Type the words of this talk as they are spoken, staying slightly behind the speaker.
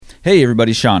Hey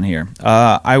everybody, Sean here.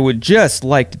 I would just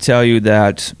like to tell you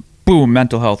that, boom,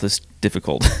 mental health is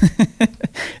difficult.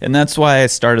 And that's why I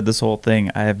started this whole thing.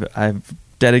 I've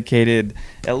dedicated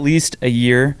at least a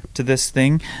year to this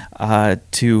thing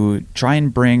to try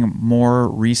and bring more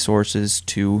resources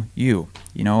to you.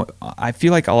 You know, I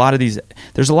feel like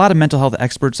there's a lot of mental health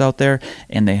experts out there,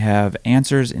 and they have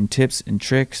answers and tips and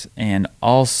tricks and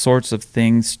all sorts of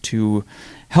things to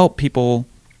help people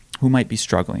who might be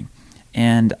struggling.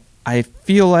 And I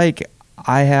feel like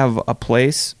I have a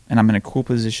place, and I'm in a cool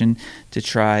position to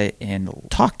try and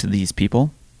talk to these people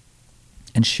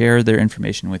and share their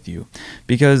information with you.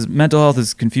 Because mental health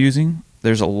is confusing.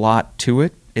 There's a lot to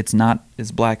it. It's not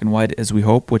as black and white as we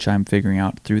hope, which I'm figuring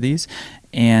out through these.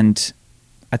 And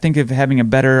I think of having a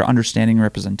better understanding and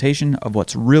representation of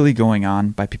what's really going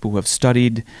on by people who have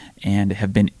studied and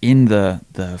have been in the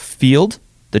field,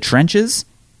 the trenches,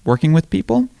 working with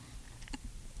people,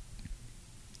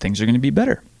 things are going to be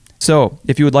better. So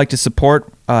if you would like to support,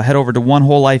 head over to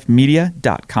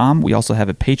onewholelifemedia.com. We also have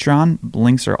a Patreon.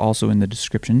 Links are also in the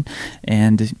description.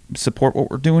 And support what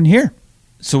we're doing here.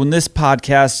 So in this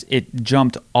podcast, it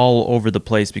jumped all over the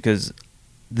place because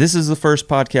this is the first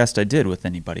podcast I did with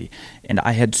anybody. And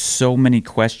I had so many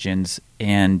questions,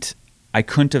 and I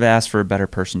couldn't have asked for a better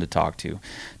person to talk to.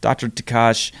 Dr.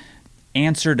 Takash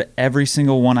answered every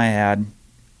single one I had,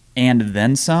 and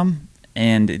then some.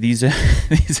 And these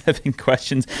have been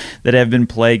questions that have been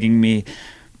plaguing me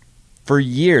for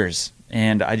years.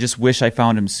 And I just wish I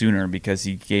found him sooner, because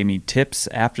he gave me tips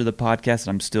after the podcast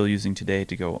that I'm still using today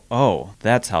to go, oh,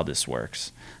 that's how this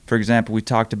works. For example, we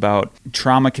talked about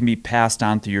trauma can be passed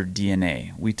on through your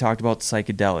DNA. We talked about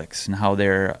psychedelics and how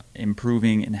they're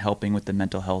improving and helping with the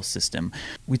mental health system.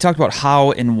 We talked about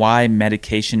how and why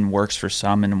medication works for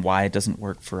some and why it doesn't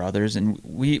work for others. And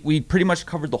we pretty much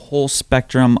covered the whole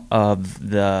spectrum of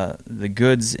the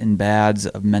goods and bads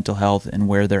of mental health and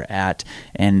where they're at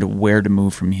and where to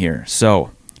move from here.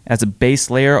 So, as a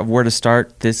base layer of where to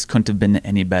start, this couldn't have been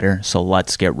any better, so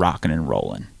let's get rocking and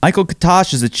rolling. Michael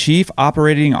Katosh is the Chief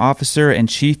Operating Officer and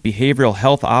Chief Behavioral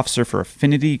Health Officer for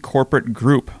Affinity Corporate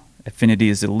Group. Affinity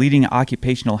is a leading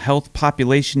occupational health,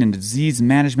 population, and disease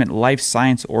management life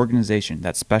science organization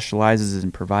that specializes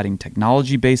in providing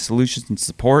technology-based solutions and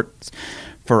supports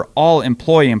for all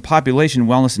employee and population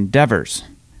wellness endeavors.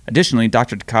 Additionally,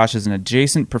 Dr. Takash is an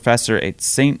adjacent professor at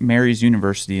St. Mary's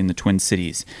University in the Twin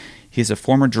Cities. He is a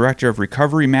former director of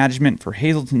recovery management for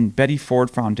Hazelton Betty Ford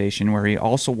Foundation, where he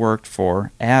also worked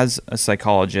as a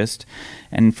psychologist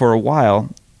and for a while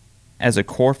as a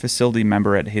core facility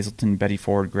member at Hazelton Betty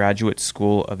Ford Graduate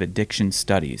School of Addiction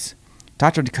Studies.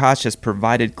 Dr. Takash has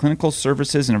provided clinical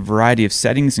services in a variety of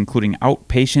settings, including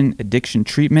outpatient addiction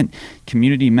treatment,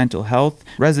 community mental health,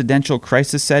 residential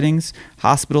crisis settings,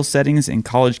 hospital settings, and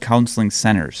college counseling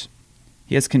centers.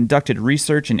 He has conducted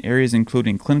research in areas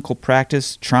including clinical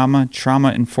practice,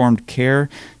 trauma-informed care,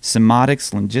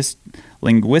 semantics,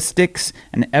 linguistics,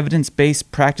 and evidence-based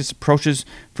practice approaches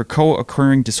for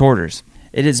co-occurring disorders.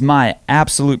 It is my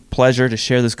absolute pleasure to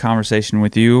share this conversation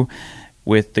with you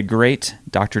with the great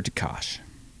Dr. Takash.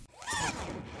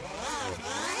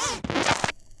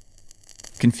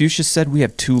 Confucius said we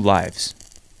have two lives,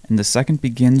 and the second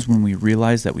begins when we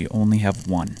realize that we only have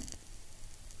one.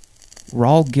 We're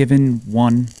all given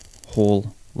one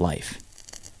whole life.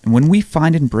 And when we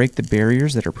find and break the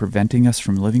barriers that are preventing us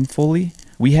from living fully,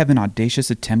 we have an audacious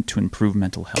attempt to improve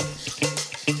mental health.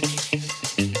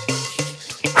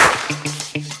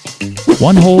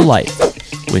 One Whole Life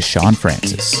with Sean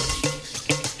Francis.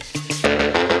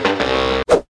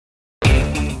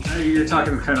 You're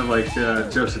talking kind of like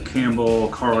Joseph Campbell,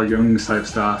 Carl Jung type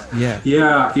stuff. Yeah.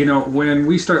 Yeah. You know, when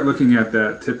we start looking at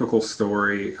that typical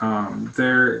story,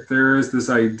 there is this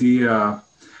idea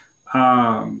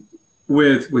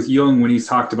with Jung when he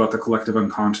talked about the collective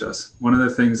unconscious. One of the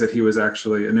things that he was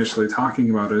actually initially talking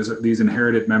about is these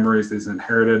inherited memories, these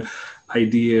inherited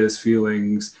ideas,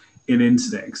 feelings, and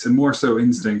instincts, and more so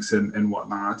instincts and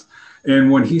whatnot. And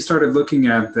when he started looking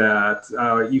at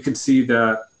that, you could see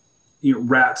that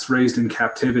rats raised in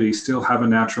captivity still have a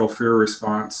natural fear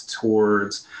response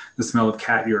towards the smell of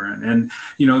cat urine. And,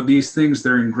 these things,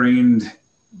 they're ingrained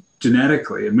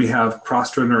genetically, and we have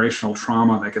cross-generational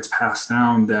trauma that gets passed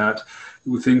down that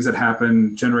with things that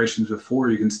happened generations before,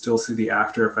 you can still see the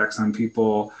after effects on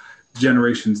people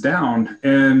generations down.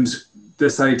 And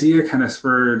this idea kind of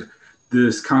spurred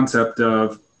this concept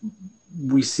of,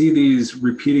 we see these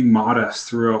repeating motifs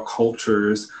throughout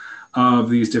cultures of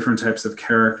these different types of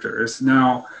characters.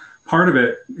 Now, part of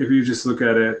it, if you just look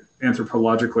at it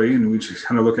anthropologically, and we just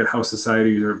kind of look at how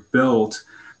societies are built,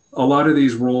 a lot of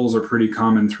these roles are pretty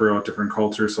common throughout different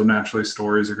cultures. So naturally,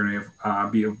 stories are going to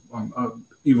be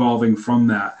evolving from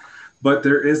that. But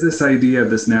there is this idea of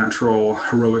this natural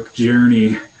heroic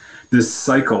journey, this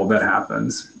cycle that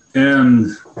happens.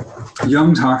 And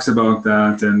Jung talks about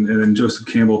that, and then Joseph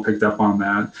Campbell picked up on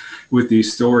that with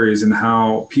these stories and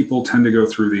how people tend to go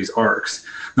through these arcs.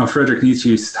 Now, Friedrich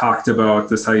Nietzsche talked about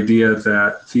this idea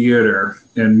that theater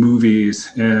and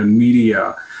movies and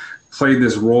media played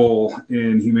this role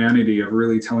in humanity of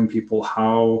really telling people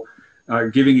how,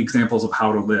 giving examples of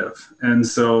how to live. And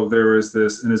so there was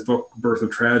this, in his book, Birth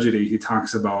of Tragedy, he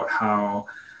talks about how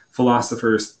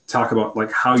philosophers talk about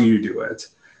like how you do it.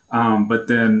 But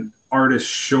then artists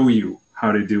show you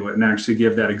how to do it and actually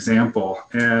give that example.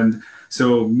 And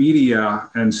so media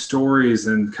and stories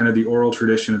and kind of the oral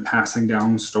tradition of passing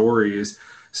down stories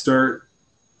start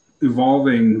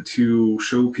evolving to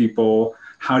show people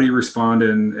how do you respond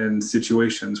in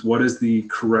situations? What is the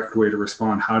correct way to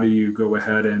respond? How do you go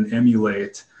ahead and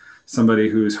emulate somebody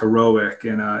who's heroic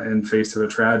in face of a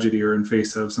tragedy or in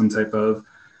face of some type of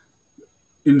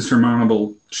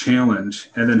insurmountable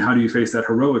challenge? And then how do you face that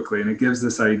heroically? And it gives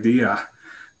this idea.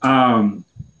 And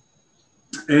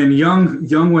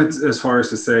Jung went as far as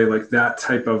to say, like, that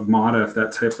type of motif,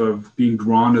 that type of being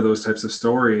drawn to those types of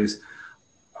stories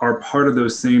are part of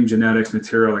those same genetic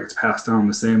material that gets passed down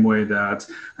the same way that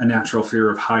a natural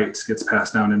fear of heights gets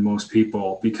passed down in most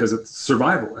people because it's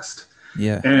survivalist.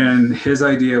 Yeah. And his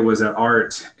idea was that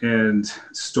art and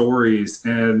stories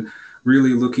and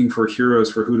really looking for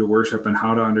heroes for who to worship and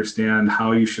how to understand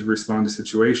how you should respond to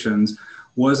situations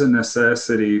was a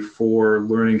necessity for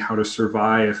learning how to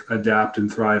survive, adapt,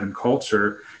 and thrive in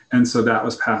culture. And so that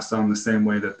was passed on the same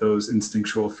way that those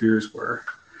instinctual fears were.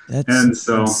 That's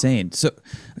insane. So,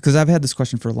 because I've had this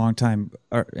question for a long time,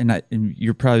 and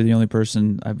you're probably the only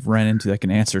person I've ran into that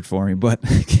can answer it for me. But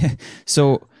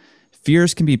so,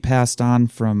 fears can be passed on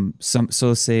from some.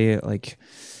 So, say like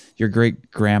your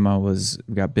great grandma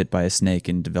got bit by a snake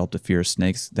and developed a fear of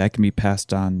snakes. That can be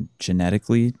passed on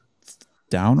genetically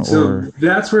down, so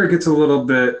that's where it gets a little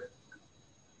bit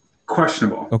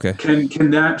questionable. Okay.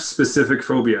 Can that specific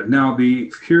phobia? Now, the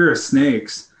fear of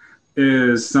snakes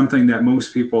is something that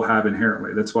most people have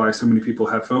inherently. That's why so many people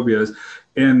have phobias.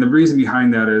 And the reason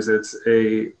behind that is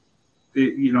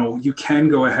you can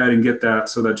go ahead and get that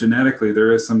so that genetically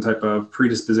there is some type of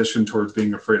predisposition towards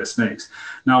being afraid of snakes.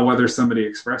 Now, whether somebody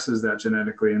expresses that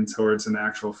genetically and towards an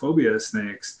actual phobia of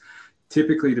snakes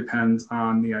typically depends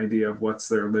on the idea of what's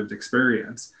their lived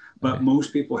experience. But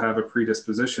most people have a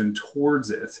predisposition towards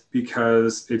it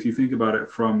because if you think about it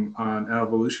from an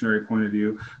evolutionary point of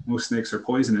view, most snakes are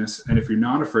poisonous. And if you're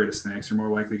not afraid of snakes, you're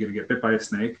more likely going to get bit by a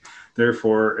snake.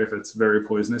 Therefore, if it's very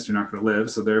poisonous, you're not going to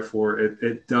live. So therefore,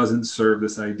 it doesn't serve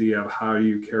this idea of how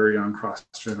you carry on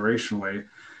cross-generationally.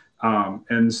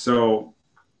 And so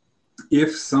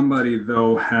if somebody,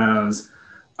 though, has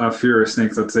a fear of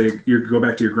snakes, let's say you go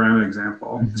back to your grandma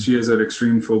example, mm-hmm. She has an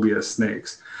extreme phobia of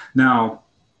snakes. Now,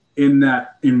 in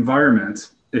that environment,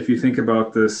 if you think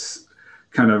about this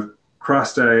kind of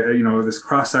this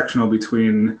cross-sectional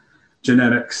between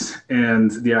genetics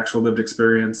and the actual lived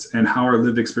experience and how our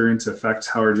lived experience affects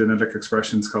how our genetic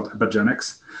expression is called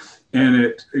epigenetics. And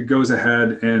it goes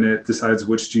ahead and it decides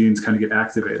which genes kind of get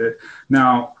activated.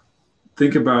 Now,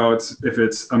 think about if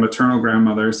it's a maternal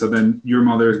grandmother, so then your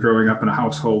mother is growing up in a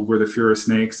household where the fear of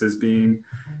snakes is being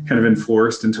kind of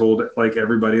enforced and told like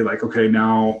everybody, like, okay,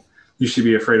 now you should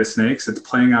be afraid of snakes. It's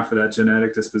playing off of that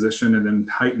genetic disposition and then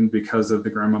heightened because of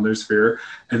the grandmother's fear.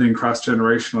 And then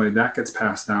cross-generationally, that gets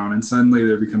passed down. And suddenly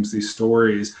there becomes these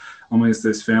stories, almost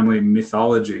this family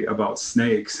mythology about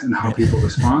snakes and how people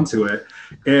respond to it.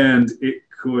 And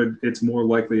it's more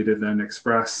likely to then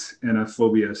express in a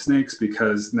phobia of snakes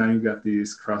because now you've got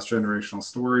these cross-generational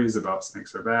stories about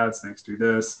snakes are bad, snakes do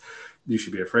this, you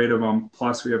should be afraid of them.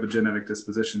 Plus we have a genetic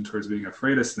disposition towards being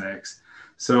afraid of snakes.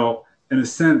 So in a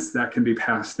sense, that can be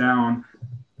passed down.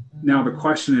 Now, the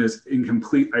question is in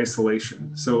complete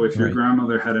isolation. So if your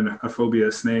grandmother had a phobia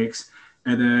of snakes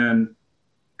and then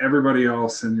everybody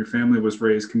else in your family was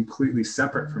raised completely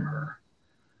separate from her,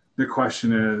 the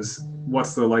question is,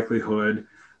 what's the likelihood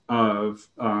of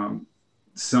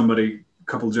somebody a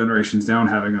couple generations down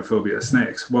having a phobia of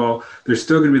snakes? Well, there's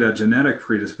still going to be that genetic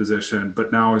predisposition,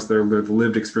 but now is their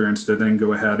lived experience to then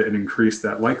go ahead and increase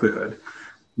that likelihood.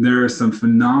 There are some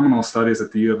phenomenal studies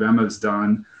that the U of M has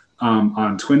done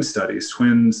on twin studies,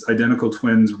 identical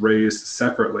twins raised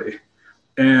separately.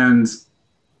 And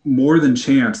more than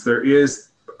chance, there is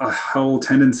a whole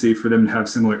tendency for them to have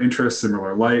similar interests,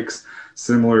 similar likes,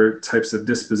 similar types of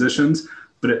dispositions,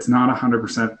 but it's not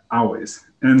 100% always.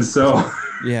 And so,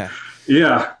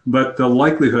 Yeah, but the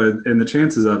likelihood and the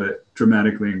chances of it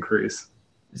dramatically increase.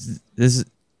 This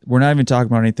we're not even talking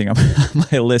about anything on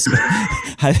my list. But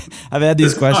I've had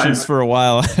these questions for a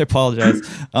while. I apologize.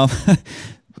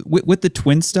 With the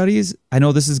twin studies, I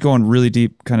know this is going really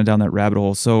deep, kind of down that rabbit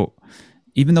hole. So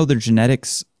even though their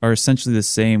genetics are essentially the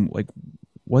same, like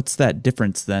what's that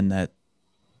difference then? That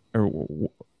or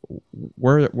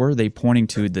where are they pointing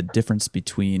to the difference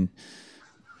between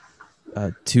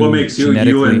two what makes you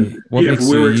and if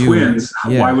we were twins,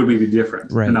 why would we be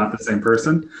different and not the same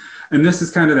person? And this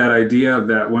is kind of that idea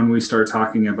that when we start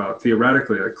talking about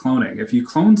theoretically like cloning, if you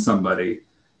clone somebody,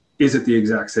 is it the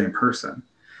exact same person?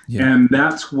 Yeah. And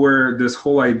that's where this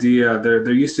whole idea,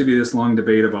 there used to be this long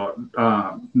debate about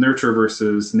nurture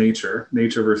versus nature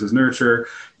versus nurture.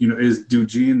 Do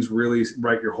genes really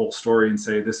write your whole story and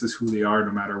say this is who they are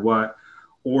no matter what?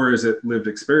 Or is it lived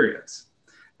experience?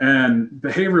 And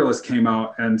behavioralists came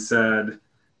out and said,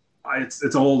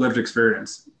 it's all lived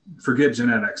experience. Forget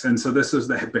genetics. And so this was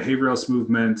the behavioralist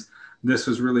movement. This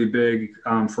was really big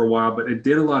for a while, but it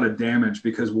did a lot of damage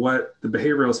because what the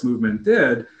behavioralist movement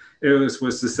did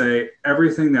was to say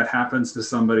everything that happens to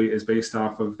somebody is based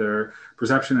off of their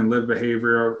perception and lived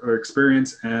behavior or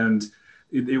experience. And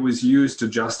it was used to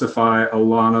justify a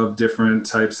lot of different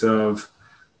types of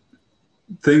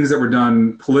things that were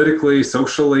done politically,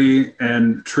 socially,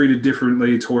 and treated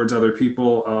differently towards other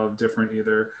people of different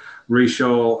either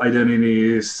racial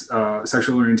identities,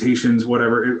 sexual orientations,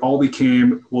 whatever. It all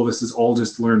became, well, this is all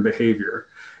just learned behavior.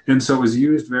 And so it was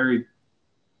used very,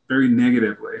 very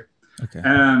negatively. Okay.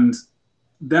 And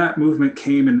that movement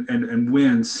came and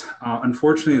went.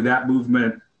 Unfortunately, that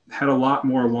movement had a lot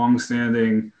more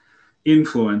longstanding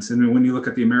influence. And when you look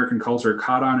at the American culture,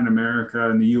 caught on in America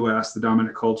and the US, the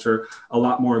dominant culture, a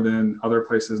lot more than other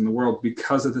places in the world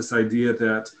because of this idea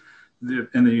that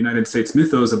in the United States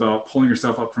mythos about pulling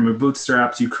yourself up from your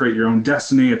bootstraps, you create your own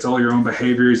destiny, it's all your own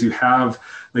behaviors, you have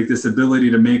like this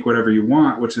ability to make whatever you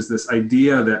want, which is this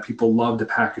idea that people love to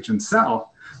package and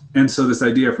sell. And so this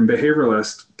idea from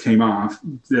behavioralists came off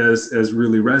as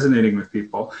really resonating with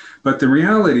people. But the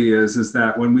reality is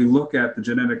that when we look at the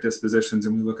genetic dispositions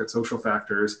and we look at social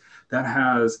factors, that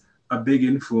has a big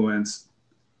influence.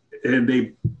 And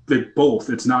they both,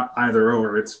 it's not either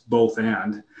or, it's both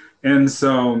and. And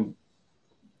so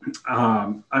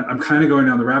I'm kind of going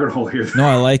down the rabbit hole here. No,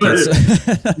 I like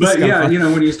it. But yeah,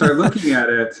 when you start looking at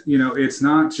it, it's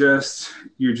not just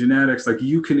your genetics. Like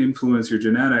you can influence your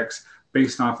genetics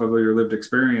based off of your lived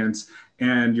experience,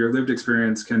 and your lived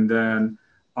experience can then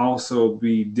also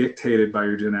be dictated by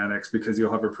your genetics because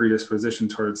you'll have a predisposition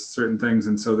towards certain things.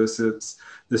 And so this is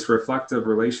this reflective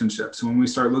relationship. So when we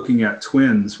start looking at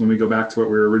twins, when we go back to what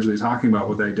we were originally talking about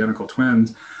with the identical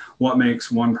twins, what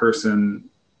makes one person,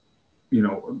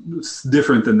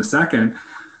 different than the second,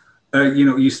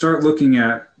 you start looking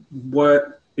at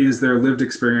what is their lived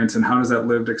experience and how does that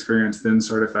lived experience then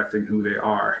start affecting who they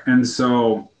are. And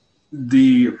so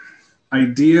the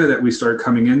idea that we start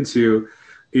coming into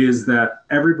is that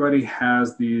everybody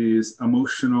has these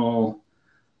emotional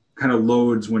kind of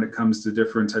loads when it comes to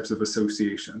different types of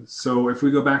associations. So if we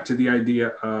go back to the idea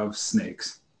of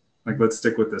snakes, like let's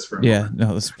stick with this for a moment. Yeah,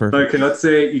 no, that's perfect. Okay, let's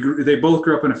say they both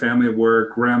grew up in a family where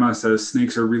grandma says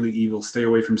snakes are really evil. Stay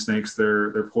away from snakes.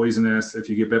 They're poisonous. If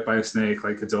you get bit by a snake,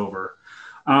 like it's over.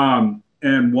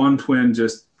 And one twin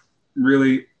just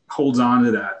really holds on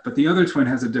to that. But the other twin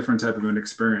has a different type of an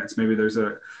experience. Maybe there's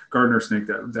a gardener snake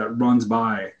that runs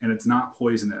by and it's not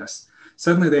poisonous.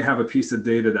 Suddenly they have a piece of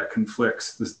data that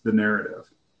conflicts the narrative.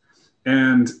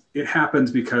 And it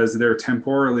happens because they're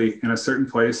temporally in a certain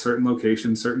place, certain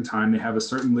location, certain time. They have a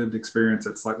certain lived experience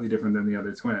that's slightly different than the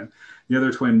other twin. The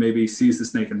other twin maybe sees the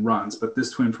snake and runs, but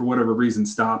this twin, for whatever reason,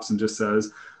 stops and just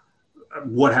says,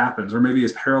 what happens? Or maybe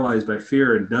is paralyzed by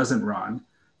fear and doesn't run,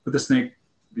 but the snake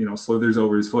slithers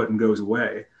over his foot and goes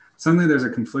away. Suddenly there's a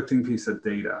conflicting piece of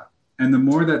data. And the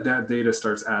more that data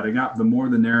starts adding up, the more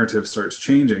the narrative starts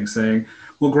changing, saying,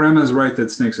 well, grandma's right that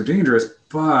snakes are dangerous,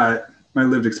 but my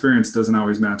lived experience doesn't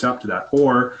always match up to that.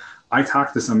 Or I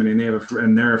talk to somebody and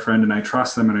they're a friend and I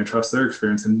trust them and I trust their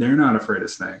experience and they're not afraid of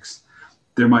snakes.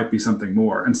 There might be something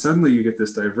more. And suddenly you get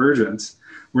this divergence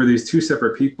where these two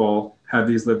separate people have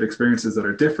these lived experiences that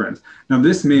are different. Now,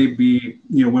 this may be,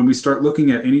 when we start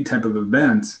looking at any type of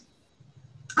event,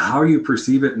 how you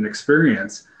perceive it and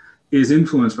experience is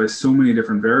influenced by so many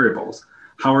different variables.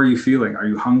 How are you feeling? Are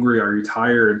you hungry? Are you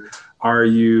tired? Are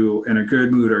you in a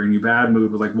good mood? Are you in a bad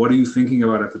mood? Like, what are you thinking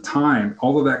about at the time?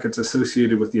 All of that gets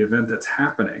associated with the event that's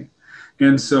happening.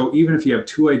 And so even if you have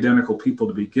two identical people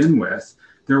to begin with,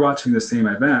 they're watching the same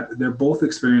event. They're both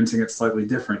experiencing it slightly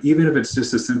different, even if it's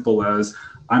just as simple as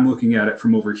I'm looking at it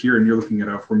from over here and you're looking at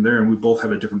it from there, and we both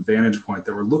have a different vantage point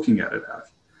that we're looking at it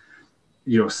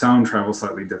at. Sound travels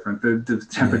slightly different. The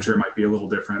temperature might be a little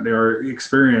different. Their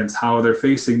experience, how they're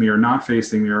facing me or not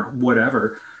facing me or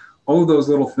whatever, all of those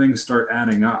little things start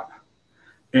adding up.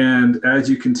 And as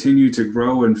you continue to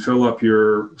grow and fill up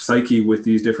your psyche with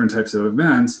these different types of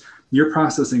events, you're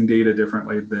processing data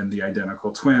differently than the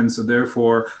identical twin. So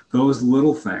therefore, those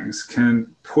little things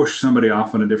can push somebody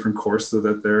off on a different course so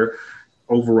that they're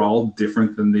overall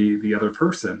different than the other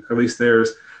person. At least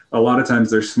a lot of times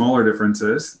there's smaller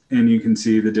differences, and you can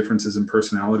see the differences in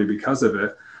personality because of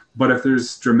it. But if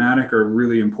there's dramatic or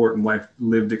really important life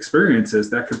lived experiences,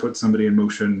 that could put somebody in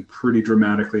motion pretty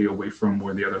dramatically away from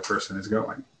where the other person is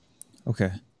going.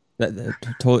 Okay.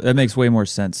 That makes way more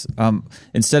sense.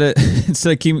 Instead of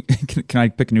can I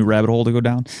pick a new rabbit hole to go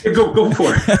down? Go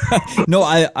for it. No,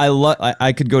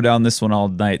 I could go down this one all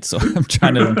night, so I'm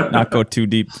trying to not go too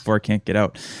deep before I can't get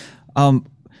out.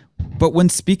 But when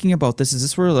speaking about this, is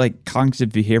this where like cognitive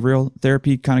behavioral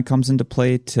therapy kind of comes into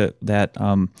play, to that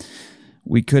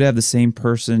we could have the same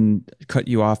person cut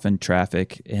you off in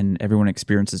traffic and everyone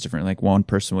experiences different. Like one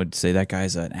person would say that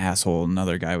guy's an asshole.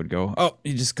 Another guy would go, oh,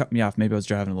 you just cut me off. Maybe I was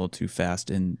driving a little too fast.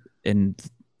 And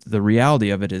the reality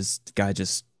of it is the guy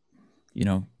just,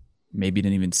 maybe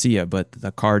didn't even see you, but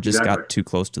the car just got too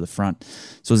close to the front.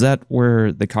 So is that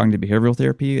where the cognitive behavioral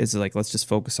therapy is, like, let's just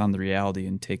focus on the reality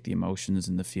and take the emotions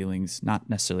and the feelings, not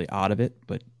necessarily out of it,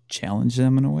 but challenge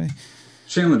them in a way?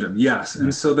 Challenge them, yes.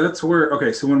 And so that's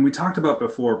where, so when we talked about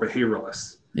before,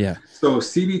 behavioralists. Yeah. So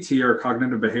CBT, or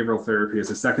cognitive behavioral therapy, is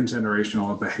a second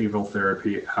generational behavioral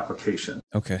therapy application.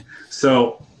 Okay.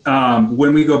 So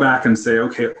when we go back and say,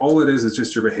 okay, all it is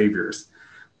just your behaviors,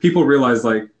 people realize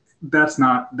like, that's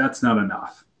not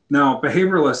enough. Now,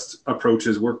 behavioralist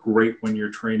approaches work great when you're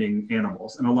training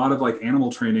animals. And a lot of like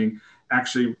animal training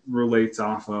actually relates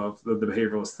off of the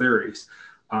behavioralist theories.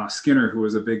 Skinner, who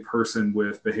was a big person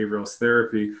with behavioralist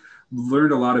therapy,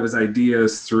 learned a lot of his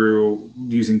ideas through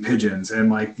using pigeons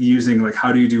and like using like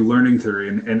how do you do learning theory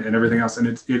and everything else. And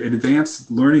it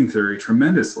advanced learning theory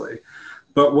tremendously.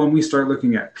 But when we start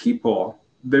looking at people,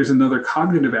 there's another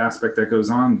cognitive aspect that goes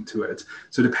on to it.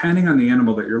 So depending on the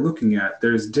animal that you're looking at,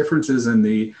 there's differences in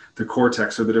the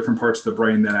cortex, or the different parts of the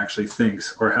brain that actually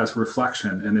thinks or has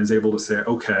reflection and is able to say,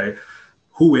 okay,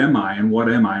 who am I and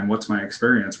what's my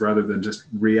experience, rather than just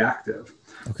reactive.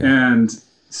 Okay. And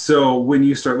so when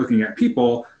you start looking at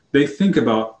people, they think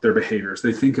about their behaviors.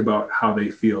 They think about how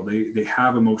they feel. They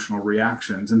have emotional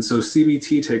reactions. And so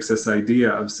CBT takes this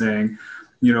idea of saying,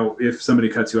 if somebody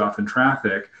cuts you off in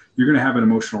traffic, you're going to have an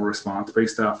emotional response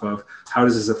based off of how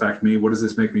does this affect me? What does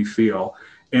this make me feel?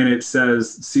 And it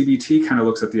says CBT kind of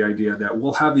looks at the idea that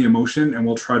we'll have the emotion and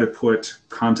we'll try to put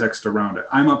context around it.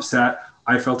 I'm upset.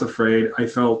 I felt afraid. I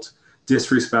felt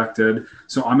disrespected.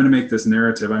 So I'm going to make this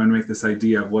narrative. I'm going to make this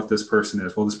idea of what this person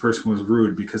is. Well, this person was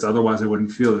rude because otherwise I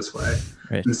wouldn't feel this way.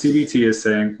 Right. And CBT is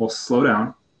saying, well, slow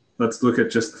down. Let's look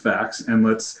at just the facts and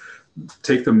let's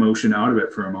take the emotion out of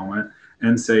it for a moment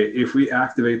and say, if we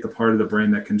activate the part of the brain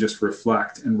that can just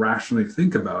reflect and rationally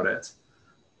think about it,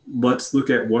 let's look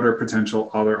at what are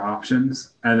potential other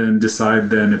options and then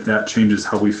decide then if that changes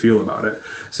how we feel about it.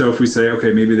 So if we say,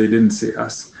 okay, maybe they didn't see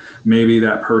us. Maybe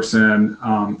that person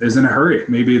is in a hurry.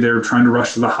 Maybe they're trying to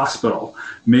rush to the hospital.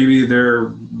 Maybe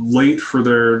they're late for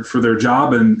their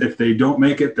job, and if they don't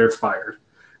make it, they're fired.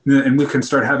 And we can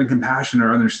start having compassion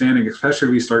or understanding, especially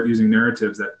if we start using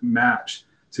narratives that match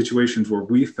situations where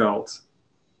we felt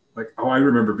like, oh, I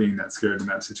remember being that scared in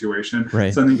that situation.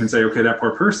 Right. So then you can say, okay, that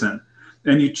poor person.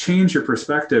 And you change your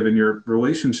perspective and your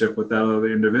relationship with that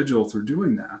other individual through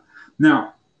doing that.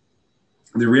 Now,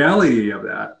 the reality of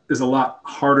that is a lot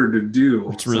harder to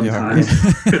do it's really sometimes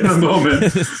hard. in the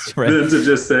moment right. than to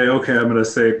just say, okay, I'm going to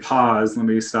say pause, let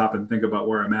me stop and think about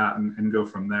where I'm at and go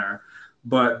from there.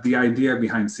 But the idea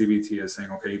behind CBT is saying,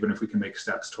 okay, even if we can make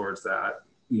steps towards that,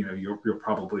 you'll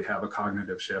probably have a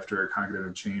cognitive shift or a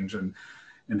cognitive change and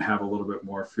have a little bit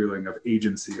more feeling of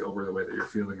agency over the way that you're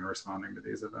feeling and responding to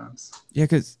these events. Yeah,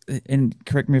 and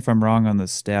correct me if I'm wrong on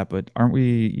this stat, but aren't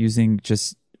we using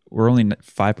we're only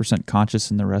 5%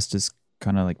 conscious and the rest is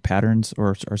kind of like patterns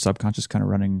or subconscious kind of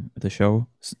running the show?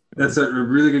 That's a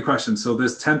really good question. So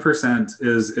this 10%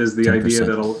 is the 10%.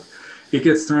 Idea it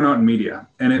gets thrown out in media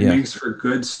and it makes for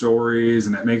good stories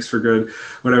and it makes for good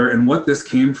whatever. And what this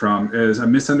came from is a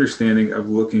misunderstanding of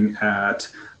looking at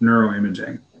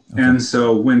neuroimaging. Okay. And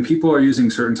so when people are using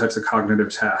certain types of cognitive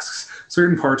tasks,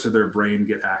 certain parts of their brain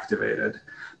get activated.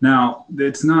 Now,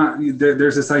 it's not,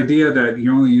 there's this idea that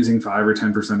you're only using 5 or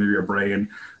 10% of your brain,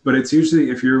 but it's usually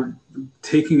if you're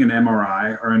taking an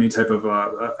MRI or any type of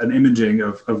an imaging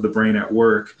of the brain at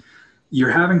work,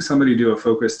 you're having somebody do a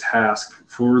focused task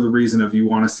for the reason of you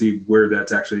want to see where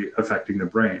that's actually affecting the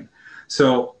brain.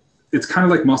 So it's kind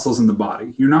of like muscles in the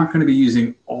body. You're not going to be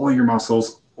using all your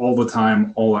muscles all the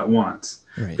time, all at once.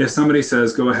 Right. If somebody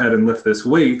says, go ahead and lift this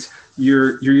weight,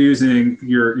 you're using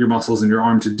your muscles in your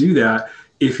arm to do that.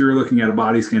 If you're looking at a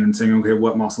body scan and saying, okay,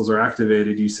 what muscles are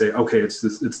activated? You say, okay, it's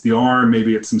the arm,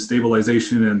 maybe it's some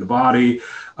stabilization in the body,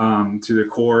 to the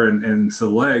core and to the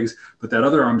legs, but that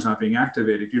other arm's not being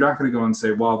activated. You're not going to go and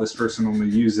say, wow, this person only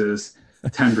uses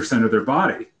 10% of their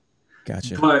body.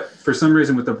 Gotcha. But for some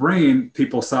reason with the brain,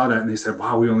 people saw that and they said,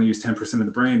 wow, we only use 10% of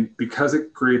the brain, because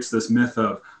it creates this myth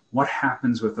of what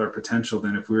happens with our potential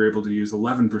then if we were able to use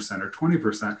 11% or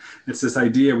 20%. It's this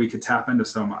idea we could tap into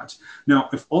so much. Now,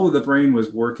 if all of the brain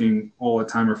was working all the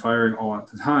time or firing all at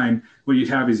the time, what you'd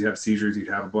have is you have seizures, you'd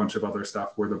have a bunch of other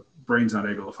stuff where the brain's not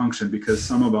able to function because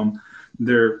some of them,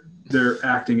 they're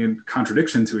acting in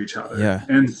contradiction to each other. Yeah.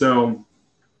 And so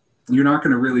you're not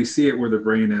going to really see it where the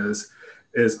brain is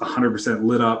 100%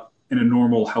 lit up in a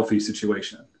normal, healthy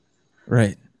situation.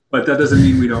 Right. But that doesn't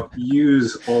mean we don't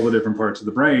use all the different parts of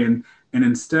the brain. And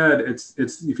instead, it's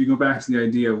if you go back to the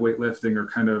idea of weightlifting or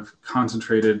kind of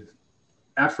concentrated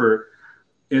effort,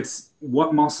 it's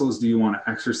what muscles do you want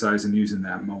to exercise and use in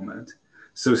that moment?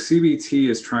 So CBT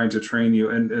is trying to train you,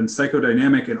 and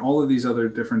psychodynamic and all of these other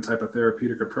different type of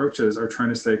therapeutic approaches are trying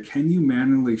to say, can you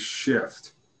manually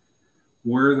shift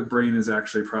where the brain is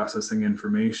actually processing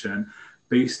information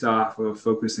based off of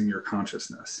focusing your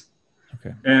consciousness?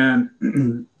 Okay.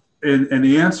 And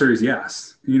the answer is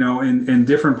yes, in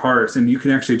different parts, and you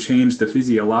can actually change the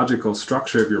physiological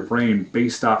structure of your brain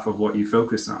based off of what you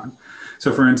focus on.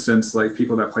 So for instance, like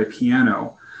people that play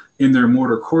piano, in their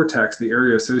motor cortex, the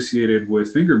area associated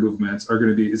with finger movements is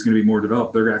going to be more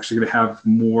developed. They're actually going to have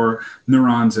more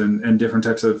neurons and different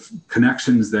types of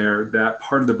connections there. That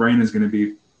part of the brain is going to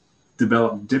be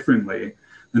developed differently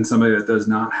than somebody that does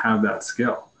not have that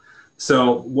skill.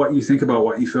 So what you think about,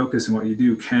 what you focus, and what you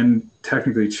do can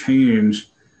technically change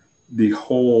the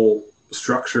whole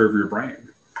structure of your brain.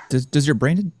 Does your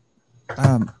brain,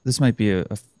 this might be a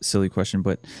silly question,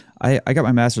 but I got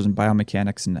my master's in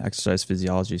biomechanics and exercise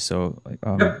physiology, so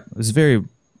Yep. it was very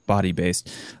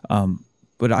body-based.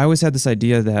 But I always had this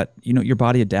idea that, your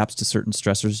body adapts to certain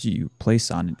stressors you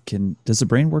place on it. Does the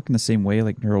brain work in the same way,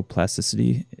 like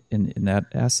neuroplasticity in that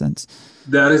essence?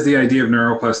 That is the idea of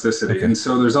neuroplasticity. Okay. And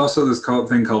so there's also this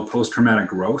thing called post-traumatic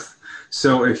growth.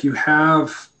 So if you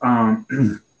have a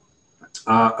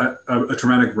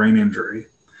traumatic brain injury,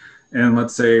 and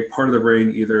let's say part of the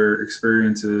brain either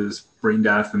experiences brain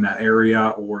death in that area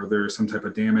or there's some type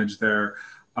of damage there,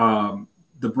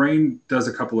 the brain does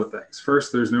a couple of things.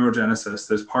 First, there's neurogenesis.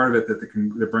 There's part of it that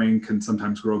the brain can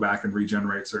sometimes grow back and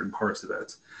regenerate certain parts of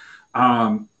it.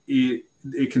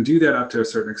 It can do that up to a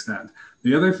certain extent.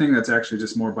 The other thing that's actually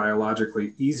just more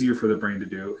biologically easier for the brain to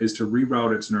do is to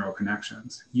reroute its neural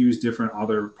connections, use different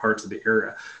other parts of the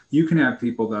area. You can have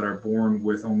people that are born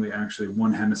with only actually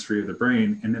one hemisphere of the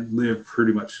brain and then live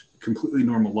pretty much completely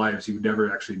normal lives. You would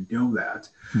never actually know that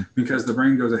because the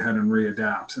brain goes ahead and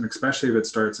readapts. And especially if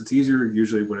it's easier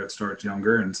usually when it starts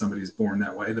younger and somebody's born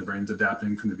that way, the brain's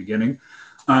adapting from the beginning.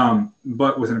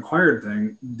 But with an acquired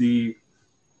thing, the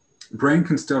brain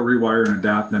can still rewire and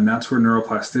adapt, and that's where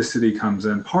neuroplasticity comes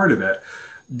in. Part of it,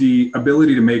 the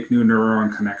ability to make new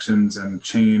neuron connections and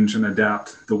change and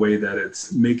adapt the way that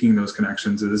it's making those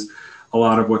connections is a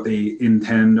lot of what they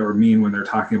intend or mean when they're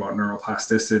talking about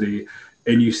neuroplasticity.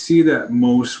 And you see that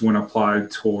most when applied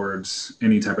towards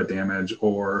any type of damage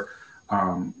or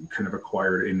kind of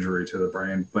acquired injury to the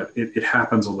brain. But it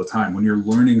happens all the time. When you're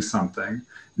learning something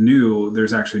new,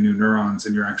 there's actually new neurons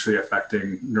and you're actually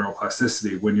affecting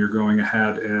neuroplasticity. When you're going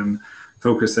ahead and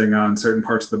focusing on certain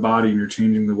parts of the body and you're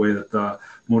changing the way that the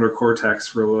motor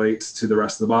cortex relates to the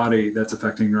rest of the body, that's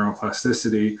affecting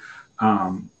neuroplasticity.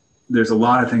 There's a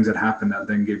lot of things that happen that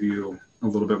then give you a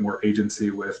little bit more agency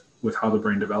with how the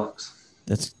brain develops.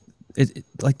 That's it,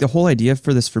 like the whole idea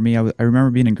for this for me. I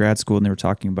remember being in grad school and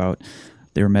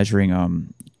they were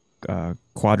measuring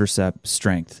quadricep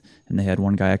strength, and they had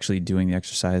one guy actually doing the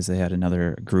exercise. They had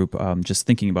another group just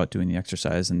thinking about doing the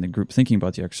exercise, and the group thinking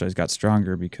about the exercise got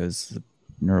stronger because the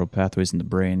neural pathways in the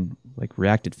brain like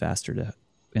reacted faster to.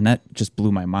 And that just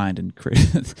blew my mind and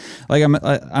created like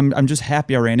I'm just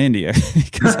happy I ran into you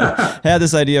because I had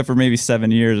this idea for maybe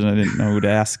 7 years and I didn't know who to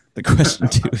ask the question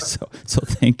to. So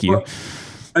thank you. Well,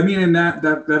 I mean, and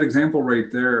that example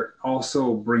right there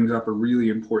also brings up a really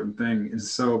important thing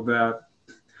is so that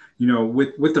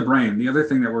with the brain, the other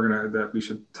thing that we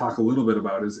should talk a little bit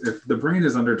about is if the brain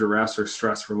is under duress or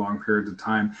stress for long periods of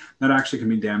time, that actually can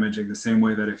be damaging the same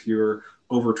way that if you're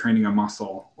overtraining a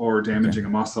muscle or damaging a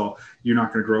muscle, you're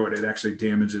not going to grow it. It actually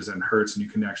damages and hurts, and you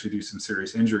can actually do some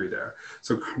serious injury there.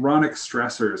 So chronic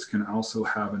stressors can also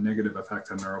have a negative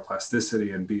effect on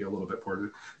neuroplasticity and be a little bit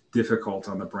more difficult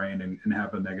on the brain and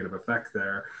have a negative effect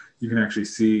there. You can actually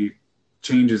see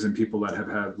changes in people that have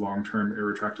had long-term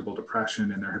irretractable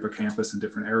depression in their hippocampus and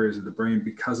different areas of the brain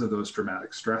because of those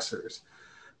dramatic stressors.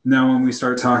 Now, when we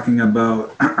start talking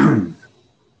about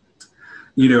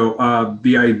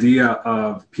the idea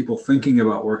of people thinking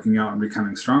about working out and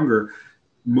becoming stronger,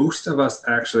 most of us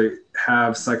actually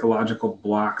have psychological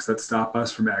blocks that stop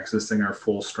us from accessing our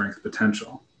full strength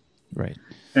potential. Right.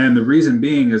 And the reason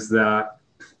being is that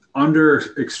under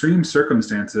extreme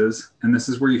circumstances, and this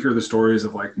is where you hear the stories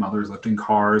of like mothers lifting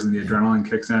cars and the adrenaline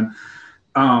kicks in,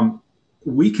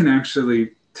 we can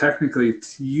actually technically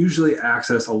usually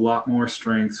access a lot more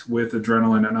strength with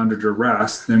adrenaline and under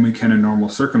duress than we can in normal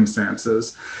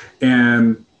circumstances.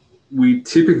 And we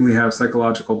typically have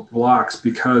psychological blocks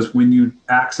because when you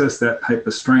access that type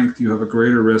of strength, you have a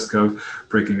greater risk of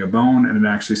breaking a bone and it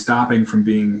actually stopping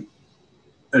from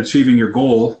achieving your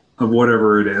goal of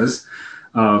whatever it is.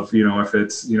 If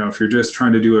you're just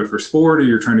trying to do it for sport or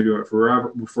you're trying to do it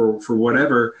for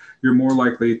whatever, you're more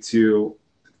likely to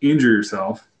injure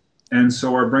yourself. And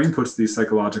so our brain puts these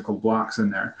psychological blocks in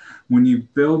there. When you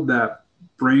build that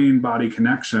brain-body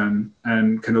connection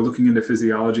and kind of looking into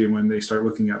physiology, and when they start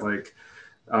looking at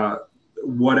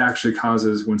what actually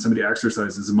causes when somebody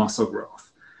exercises muscle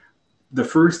growth, the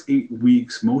first 8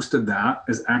 weeks, most of that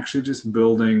is actually just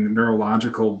building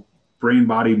neurological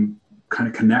brain-body kind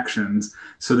of connections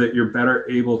so that you're better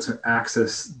able to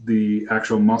access the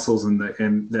actual muscles and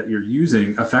that you're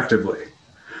using effectively.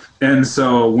 And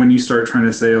so when you start trying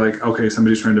to say like, okay,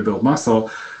 somebody's trying to build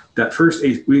muscle, that first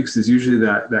 8 weeks is usually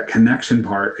that connection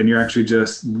part, and you're actually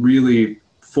just really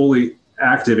fully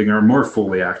activating or more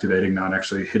fully activating, not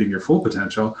actually hitting your full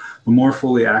potential, but more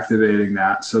fully activating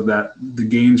that so that the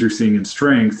gains you're seeing in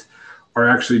strength are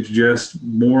actually just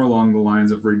more along the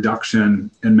lines of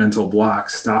reduction in mental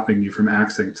blocks, stopping you from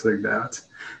accessing that.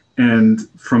 And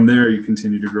from there, you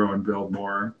continue to grow and build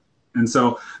more. And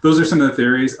so those are some of the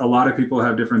theories. A lot of people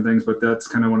have different things, but that's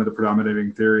kind of one of the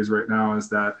predominating theories right now is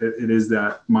that it is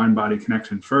that mind-body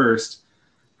connection first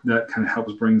that kind of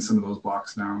helps bring some of those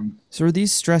blocks down. So are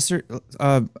these stressors,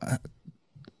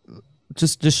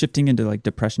 just shifting into like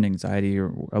depression, anxiety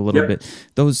or a little bit,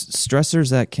 those stressors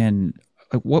that can,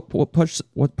 like what parts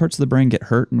of the brain get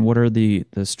hurt, and what are the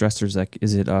stressors that,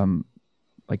 is it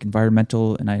like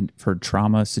environmental, and I've heard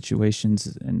trauma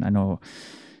situations, and I know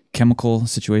chemical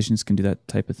situations can do that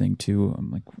type of thing too. I'm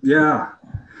like, yeah.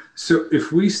 So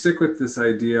if we stick with this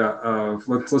idea of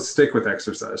let's stick with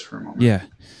exercise for a moment. Yeah.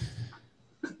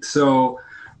 So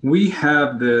we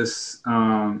have this.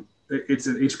 It's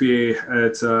an HPA.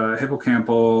 It's a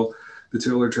hippocampal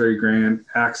pituitary gland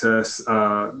axis.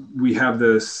 We have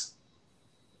this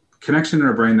connection in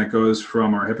our brain that goes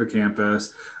from our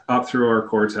hippocampus up through our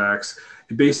cortex.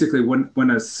 Basically,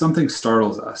 when something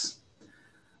startles us,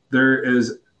 there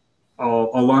is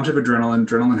a launch of adrenaline.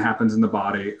 Adrenaline happens in the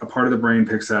body. A part of the brain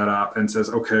picks that up and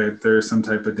says, okay, there's some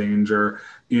type of danger.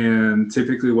 And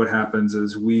typically what happens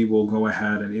is we will go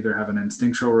ahead and either have an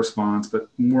instinctual response, but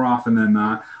more often than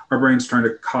not, our brain's trying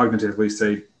to cognitively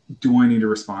say, do I need to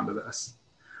respond to this?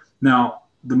 Now,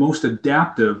 the most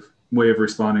adaptive way of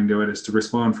responding to it is to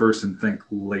respond first and think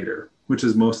later, which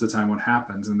is most of the time what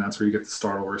happens. And that's where you get the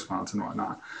startle response and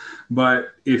whatnot. But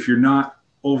if you're not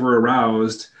over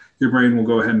aroused, your brain will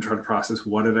go ahead and try to process,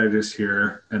 what did I just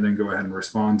hear? And then go ahead and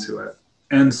respond to it.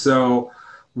 And so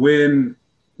when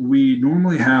we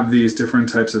normally have these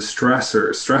different types of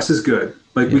stressors, stress is good.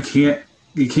 Like you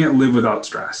can't live without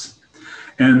stress.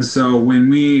 And so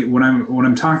when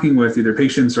I'm talking with either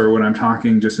patients or when I'm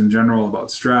talking just in general about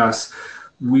stress,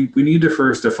 we need to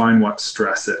first define what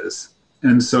stress is.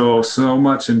 And so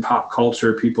much in pop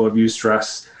culture, people have used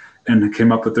stress and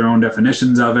came up with their own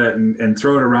definitions of it and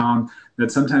throw it around,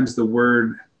 that sometimes the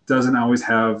word doesn't always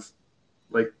have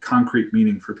like concrete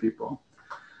meaning for people.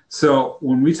 So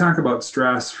when we talk about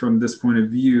stress from this point of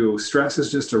view, stress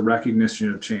is just a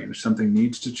recognition of change. Something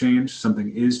needs to change,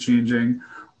 something is changing,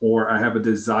 or I have a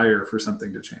desire for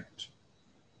something to change.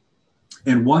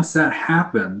 And once that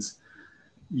happens,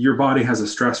 your body has a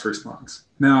stress response.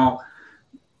 Now,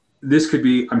 this could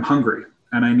be, I'm hungry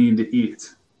and I need to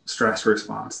eat. stress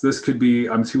response. This could be,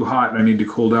 I'm too hot and I need to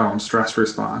cool down, stress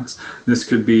response. This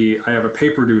could be, I have a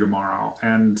paper due tomorrow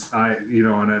and I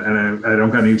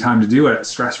don't got any time to do it,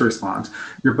 stress response.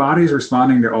 Your body's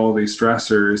responding to all these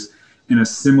stressors in a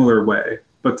similar way,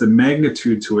 but the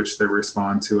magnitude to which they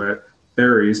respond to it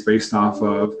varies based off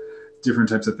of different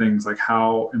types of things, like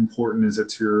how important is it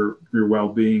to your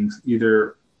well-being,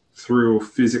 either through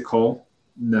physical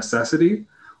necessity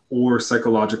or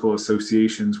psychological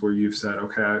associations where you've said,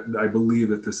 okay, I believe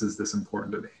that this is this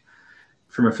important to me.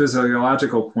 From a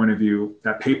physiological point of view,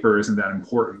 that paper isn't that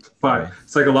important. But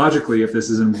psychologically, if this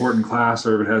is an important class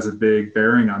or if it has a big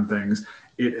bearing on things,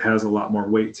 it has a lot more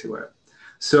weight to it.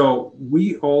 So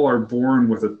we all are born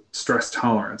with a stress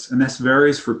tolerance, and this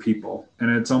varies for people. And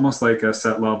it's almost like a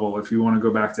set level. If you want to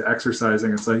go back to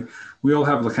exercising, it's like we all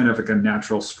have kind of like a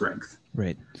natural strength.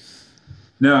 Right.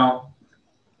 Now,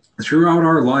 throughout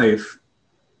our life,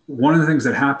 one of the things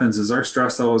that happens is our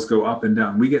stress levels go up and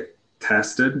down. We get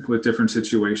tested with different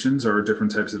situations or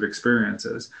different types of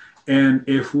experiences. And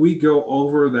if we go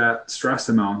over that stress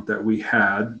amount that we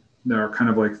had, they're kind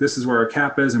of like, this is where our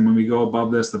cap is. And when we go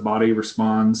above this, the body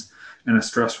responds in a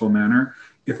stressful manner.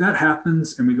 If that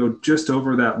happens and we go just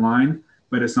over that line,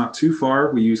 but it's not too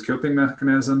far, we use coping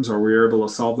mechanisms or we're able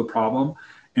to solve the problem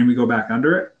and we go back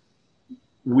under it,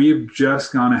 we've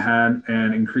just gone ahead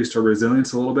and increased our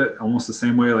resilience a little bit, almost the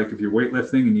same way, like if you're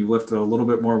weightlifting and you lift a little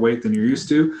bit more weight than you're used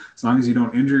to, as long as you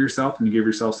don't injure yourself and you give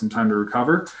yourself some time to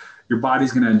recover, your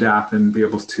body's going to adapt and be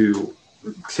able to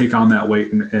take on that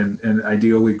weight and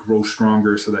ideally grow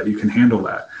stronger so that you can handle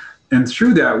that. And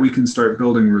through that, we can start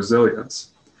building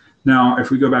resilience. Now, if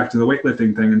we go back to the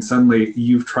weightlifting thing and suddenly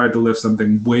you've tried to lift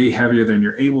something way heavier than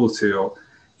you're able to,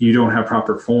 you don't have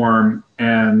proper form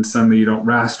and suddenly you don't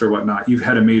rest or whatnot, you've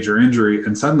had a major injury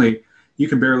and suddenly you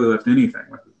can barely lift anything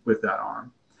with that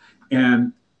arm.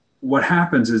 And what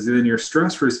happens is then your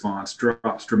stress response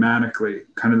drops dramatically,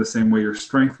 kind of the same way your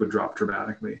strength would drop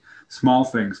dramatically. Small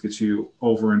things get you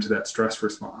over into that stress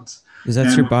response. Is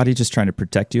that your body just trying to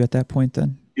protect you at that point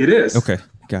then? It is. Okay,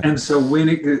 got it. And so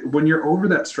when you're over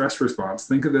that stress response,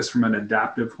 think of this from an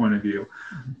adaptive point of view.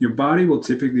 Your body will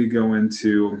typically go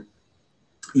into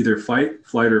either fight,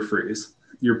 flight, or freeze.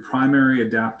 Your primary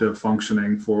adaptive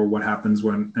functioning for what happens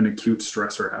when an acute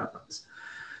stressor happens.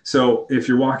 So if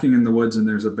you're walking in the woods and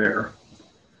there's a bear,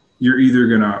 you're either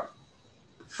going to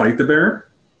fight the bear,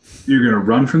 you're going to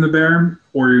run from the bear,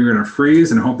 or you're going to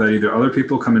freeze and hope that either other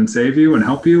people come and save you and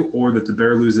help you, or that the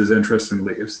bear loses interest and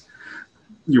leaves.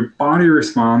 Your body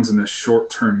responds in a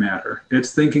short-term manner.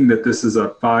 It's thinking that this is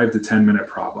a 5 to 10 minute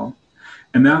problem.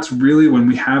 And that's really when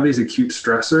we have these acute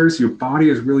stressors, your body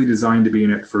is really designed to be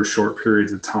in it for short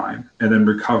periods of time and then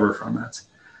recover from it.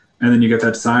 And then you get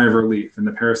that sigh of relief and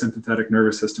the parasympathetic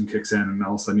nervous system kicks in and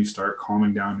all of a sudden you start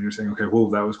calming down and you're saying, okay, whoa,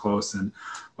 that was close and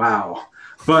wow.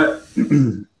 But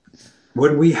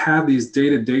when we have these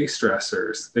day-to-day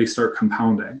stressors, they start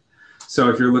compounding. So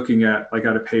if you're looking at, I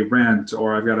got to pay rent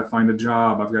or I've got to find a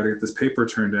job, I've got to get this paper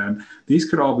turned in, these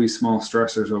could all be small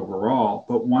stressors overall.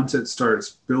 But once it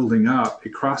starts building up,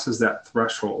 it crosses that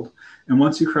threshold. And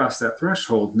once you cross that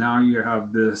threshold, now you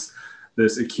have this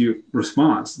acute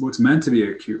response, what's meant to be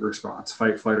an acute response,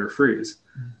 fight, flight, or freeze.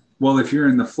 Well, if you're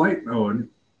in the flight mode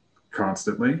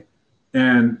constantly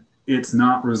and it's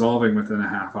not resolving within a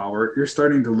half hour, you're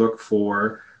starting to look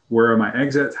for, where are my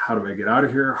exits? How do I get out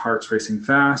of here? Heart's racing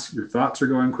fast. Your thoughts are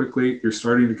going quickly. You're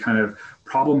starting to kind of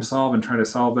problem solve and try to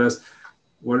solve this.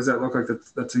 What does that look like?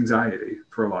 That's anxiety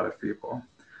for a lot of people.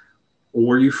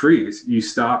 Or you freeze. You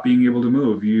stop being able to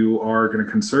move. You are going to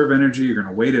conserve energy. You're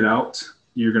going to wait it out.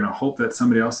 You're going to hope that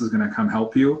somebody else is going to come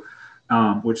help you,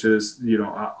 which is,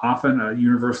 often a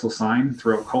universal sign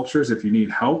throughout cultures. If you need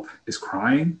help, is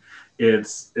crying.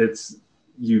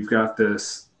 You've got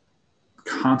this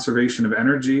conservation of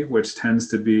energy, which tends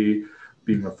to be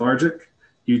being lethargic.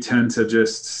 You tend to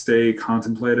just stay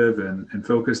contemplative and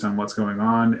focused on what's going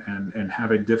on and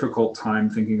have a difficult time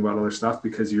thinking about other stuff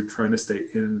because you're trying to stay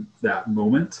in that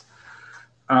moment.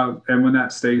 And when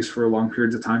that stays for long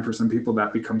periods of time, for some people,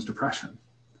 that becomes depression.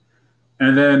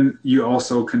 And then you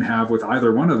also can have, with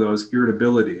either one of those,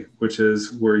 irritability, which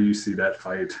is where you see that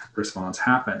fight response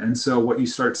happen. And so what you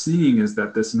start seeing is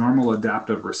that this normal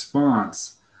adaptive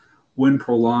response, when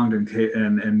prolonged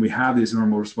and we have these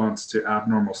normal response to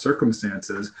abnormal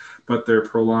circumstances, but they're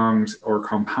prolonged or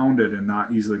compounded and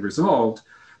not easily resolved,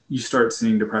 you start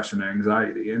seeing depression and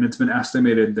anxiety. And it's been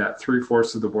estimated that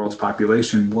 3/4 of the world's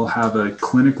population will have a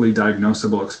clinically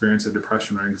diagnosable experience of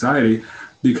depression or anxiety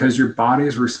because your body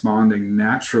is responding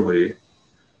naturally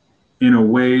in a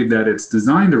way that it's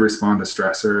designed to respond to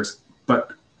stressors,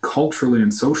 but culturally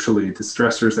and socially, the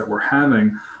stressors that we're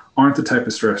having aren't the type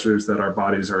of stressors that our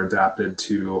bodies are adapted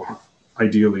to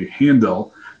ideally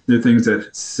handle. They're things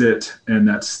that sit and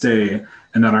that stay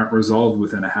and that aren't resolved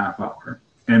within a half hour.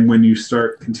 And when you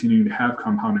start continuing to have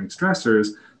compounding stressors,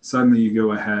 suddenly you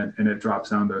go ahead and it drops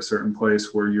down to a certain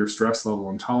place where your stress level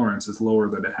and tolerance is lower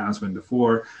than it has been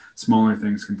before. Smaller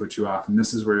things can put you off. And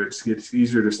this is where it gets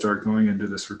easier to start going into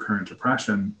this recurrent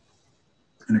depression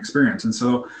and experience. And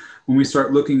so when we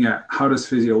start looking at how does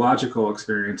physiological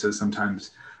experiences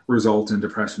sometimes result in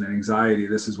depression and anxiety,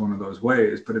 this is one of those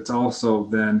ways, but it's also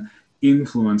then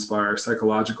influenced by our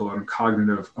psychological and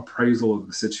cognitive appraisal of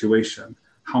the situation.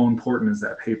 How important is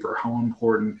that paper? How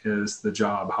important is the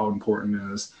job? How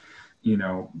important is,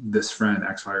 this friend,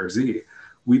 X, Y, or Z?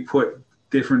 We put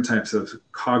different types of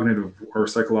cognitive or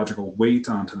psychological weight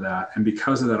onto that. And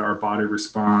because of that, our body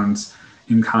responds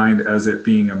in kind as it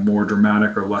being a more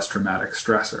dramatic or less dramatic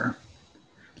stressor.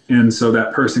 And so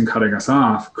that person cutting us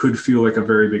off could feel like a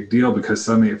very big deal because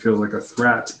suddenly it feels like a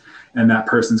threat. And that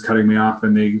person's cutting me off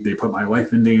and they put my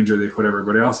life in danger. They put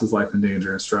everybody else's life in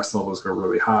danger and stress levels go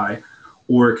really high.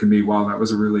 Or it can be, well, that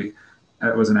was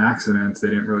an accident. They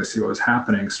didn't really see what was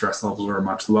happening. Stress levels are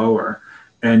much lower.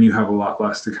 And you have a lot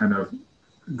less to kind of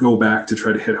go back to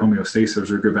try to hit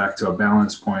homeostasis or go back to a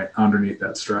balance point underneath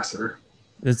that stressor.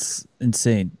 It's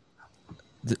insane.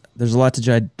 There's a lot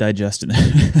to digest in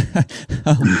it.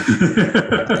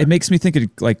 It makes me think of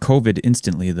like COVID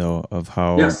instantly, though, of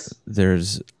how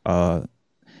there's and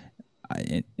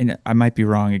I might be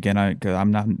wrong again.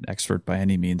 I'm not an expert by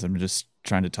any means. I'm just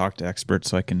trying to talk to experts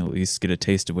so I can at least get a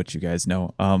taste of what you guys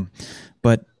know.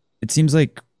 But it seems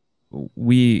like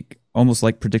we almost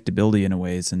like predictability in a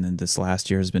ways, and then this last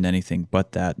year has been anything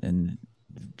but that. And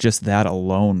just that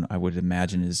alone, I would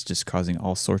imagine, is just causing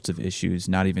all sorts of issues,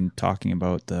 not even talking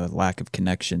about the lack of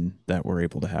connection that we're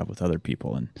able to have with other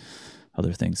people and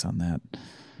other things on that.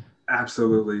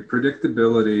 Absolutely.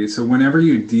 Predictability. So whenever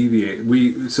you deviate,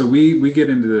 we get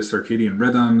into the circadian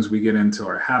rhythms, we get into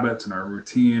our habits and our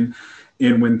routine.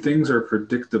 And when things are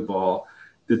predictable,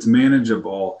 it's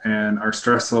manageable and our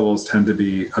stress levels tend to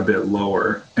be a bit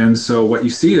lower. And so what you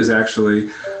see is actually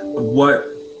what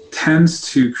tends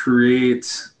to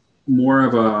create more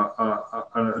of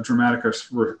a dramatic, or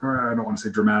I don't want to say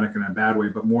dramatic in a bad way,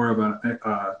 but more of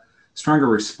a stronger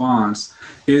response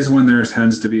is when there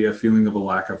tends to be a feeling of a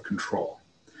lack of control.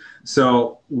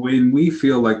 So when we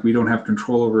feel like we don't have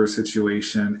control over a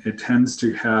situation, it tends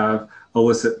to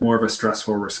elicit more of a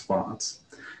stressful response.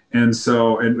 And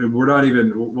so, and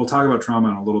we'll talk about trauma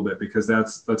in a little bit because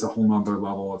that's a whole nother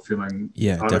level of feeling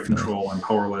out of control and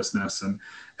powerlessness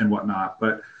and whatnot.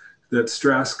 But that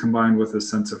stress combined with a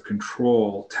sense of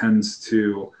control tends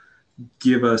to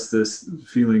give us this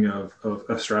feeling of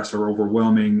stress or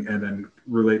overwhelming, and then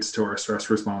relates to our stress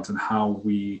response and how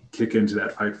we kick into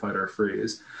that fight, flight, or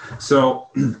freeze. So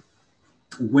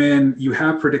when you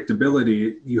have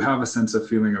predictability, you have a sense of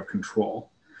feeling of control.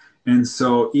 And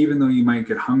so even though you might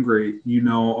get hungry,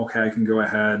 okay, I can go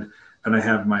ahead and I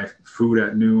have my food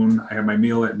at noon. I have my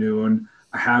meal at noon.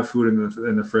 I have food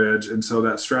in the fridge. And so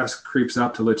that stress creeps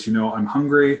up to let you know I'm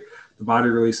hungry. The body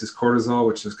releases cortisol,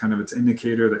 which is kind of its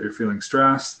indicator that you're feeling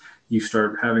stressed. You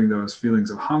start having those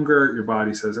feelings of hunger. Your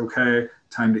body says, okay,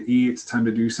 time to eat, time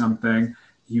to do something.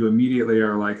 You immediately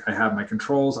are like, I have my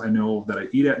controls. I know that I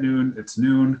eat at noon. It's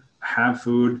noon. I have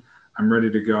food. I'm ready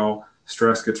to go.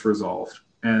 Stress gets resolved.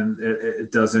 And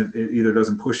it either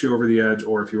doesn't push you over the edge,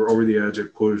 or if you're over the edge,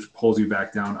 it pulls you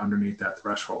back down underneath that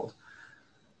threshold.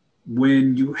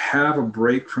 When you have a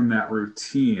break from that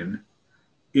routine,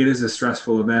 it is a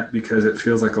stressful event because it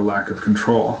feels like a lack of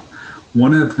control.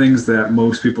 One of the things that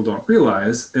most people don't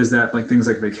realize is that things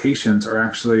like vacations are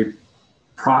actually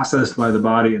processed by the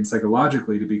body and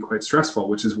psychologically to be quite stressful,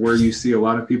 which is where you see a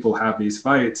lot of people have these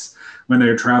fights when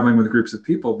they're traveling with groups of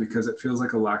people, because it feels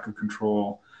like a lack of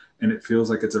control and it feels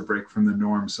like it's a break from the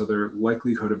norm. So their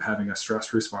likelihood of having a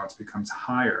stress response becomes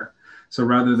higher. So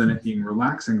rather than it being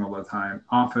relaxing all the time,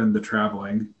 often the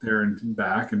traveling there and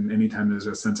back, and anytime there's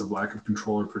a sense of lack of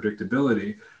control or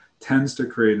predictability, tends to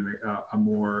create a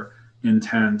more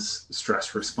intense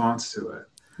stress response to it.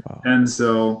 Wow. And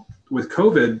so with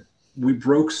COVID, we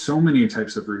broke so many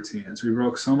types of routines. We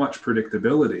broke so much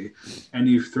predictability, and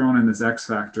you've thrown in this X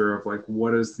factor of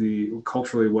what is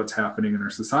culturally what's happening in our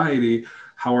society?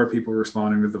 How are people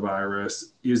responding to the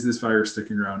virus? Is this virus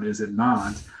sticking around? Is it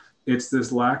not? It's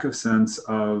this lack of sense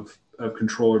of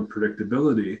control and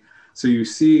predictability. So you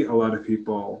see a lot of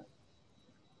people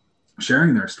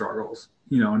sharing their struggles,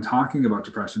 and talking about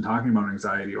depression, talking about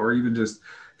anxiety, or even just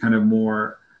kind of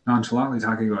more, nonchalantly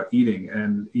talking about eating.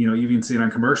 And, you even see it on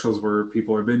commercials where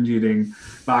people are binge eating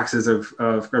boxes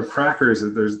of crackers.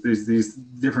 There's these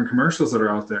different commercials that are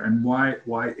out there. And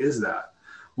why is that?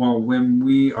 Well, when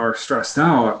we are stressed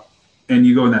out and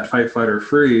you go in that fight, flight, or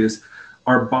freeze,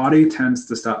 our body tends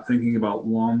to stop thinking about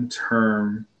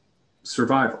long-term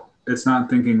survival. It's not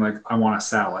thinking like, I want a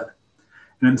salad.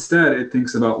 And instead it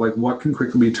thinks about like, what can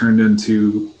quickly be turned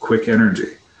into quick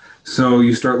energy. So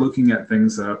you start looking at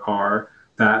things that are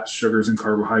fats, sugars, and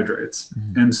carbohydrates.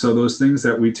 And so those things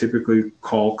that we typically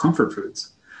call comfort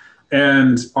foods.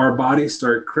 And our bodies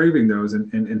start craving those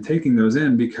and taking those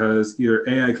in because either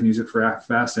A, I can use it for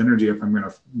fast energy if I'm going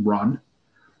to run,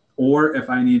 or if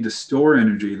I need to store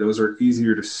energy, those are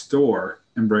easier to store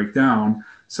and break down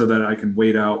so that I can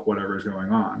wait out whatever is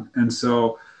going on. And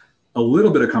so a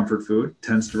little bit of comfort food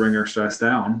tends to bring our stress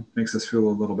down, makes us feel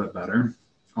a little bit better.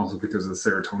 Also because of the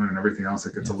serotonin and everything else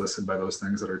that gets elicited by those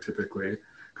things that are typically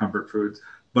comfort foods.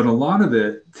 But a lot of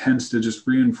it tends to just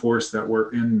reinforce that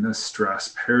we're in this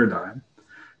stress paradigm.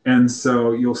 And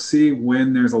so you'll see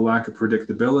when there's a lack of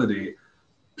predictability,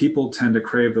 people tend to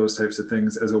crave those types of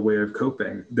things as a way of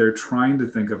coping. They're trying to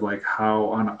think of like how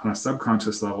on a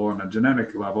subconscious level, on a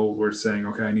genetic level, we're saying,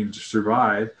 okay, I need to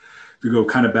survive. If we go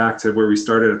kind of back to where we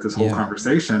started at this whole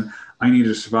conversation, I need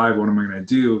to survive. What am I going to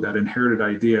do? That inherited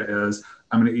idea is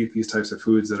I'm going to eat these types of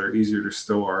foods that are easier to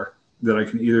store, that I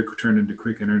can either turn into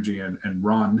quick energy and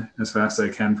run as fast as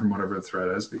I can from whatever the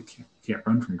threat is, but you can't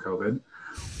run from COVID,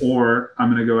 or I'm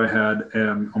going to go ahead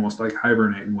and almost like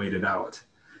hibernate and wait it out.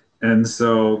 And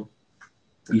so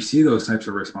you see those types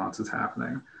of responses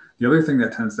happening. The other thing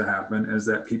that tends to happen is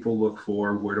that people look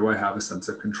for, where do I have a sense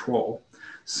of control?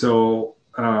 So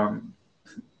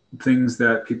things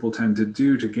that people tend to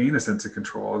do to gain a sense of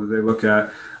control, they look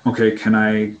at, okay, can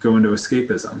I go into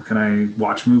escapism? Can I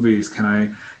watch movies? Can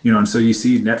I, and so you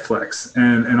see Netflix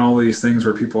and all these things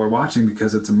where people are watching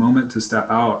because it's a moment to step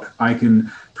out. I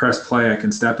can press play. I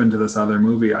can step into this other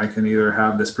movie. I can either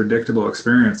have this predictable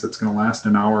experience that's going to last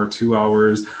an hour, 2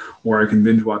 hours, or I can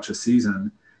binge watch a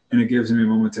season, and it gives me a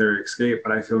momentary escape,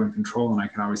 but I feel in control and I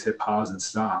can always hit pause and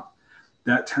stop.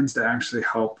 That tends to actually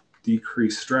help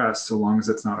decrease stress, so long as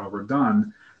it's not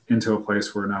overdone into a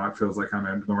place where now it feels like I'm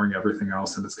ignoring everything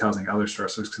else and it's causing other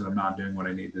stressors because I'm not doing what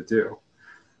I need to do.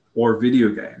 Or video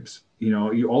games,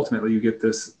 you ultimately get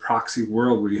this proxy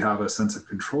world where you have a sense of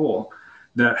control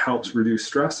that helps reduce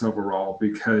stress overall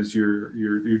because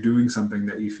you're doing something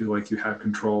that you feel like you have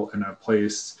control in a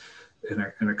place,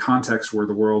 in a context where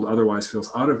the world otherwise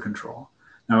feels out of control.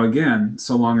 Now again,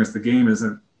 so long as the game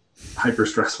isn't hyper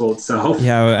stressful itself.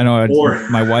 Yeah, I know.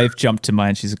 My wife jumped to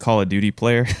mind. She's a Call of Duty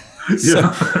player. So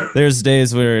there's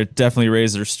days where it definitely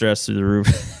raises her stress through the roof.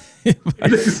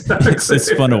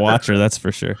 It's fun to watch her, that's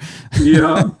for sure.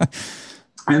 Yeah.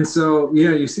 And so,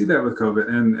 you see that with COVID,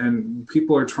 and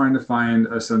people are trying to find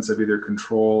a sense of either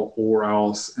control or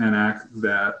else enact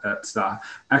that stop.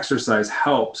 Exercise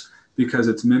helps because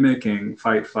it's mimicking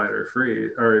fight, flight, or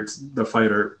freeze, or it's the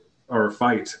fight or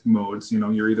fight modes.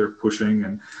 You're either pushing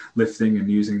and lifting and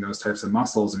using those types of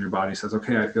muscles, and your body says,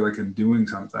 okay, I feel like I'm doing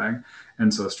something.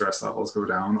 And so stress levels go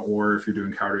down. Or if you're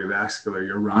doing cardiovascular,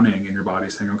 you're running and your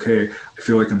body's saying, okay, I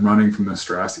feel like I'm running from the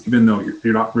stress, even though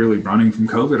you're not really running from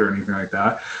COVID or anything like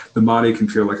that. The body can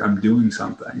feel like I'm doing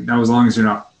something. Now, as long as you're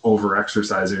not over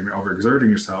exercising and overexerting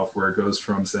yourself, where it goes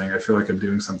from saying, I feel like I'm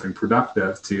doing something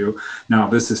productive to now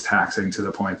this is taxing to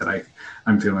the point that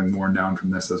I'm feeling worn down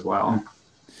from this as well.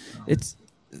 It's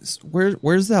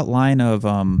where's that line of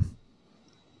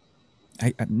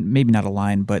maybe not a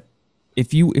line, but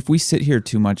if we sit here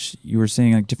too much, you were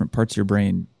saying like different parts of your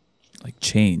brain like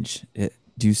change.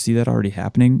 Do you see that already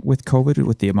happening with COVID,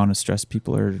 with the amount of stress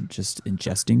people are just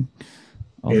ingesting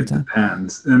all the time? It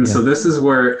depends. And so this is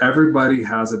where everybody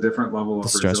has a different level of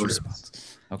stress resilience.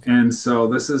 response. Okay. And so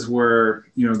this is where,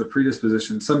 the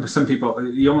predisposition, some people,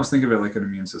 you almost think of it like an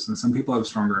immune system. Some people have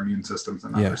stronger immune systems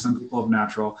than others. Some people have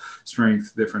natural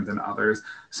strength different than others.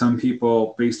 Some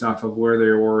people, based off of where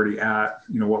they're already at,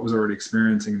 what was already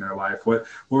experiencing in their life, what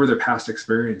were their past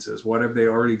experiences? What have they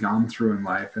already gone through in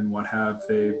life? And what have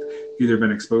they either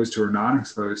been exposed to or not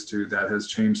exposed to that has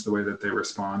changed the way that they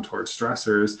respond towards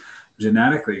stressors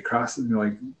genetically across,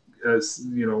 as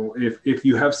if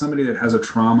you have somebody that has a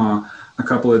trauma a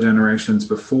couple of generations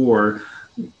before,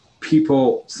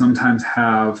 people sometimes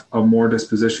have a more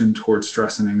disposition towards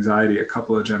stress and anxiety a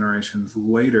couple of generations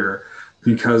later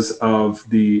because of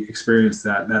the experience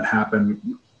that happened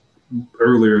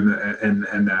earlier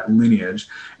in that lineage.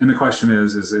 And the question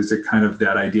is it kind of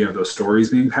that idea of those stories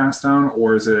being passed down,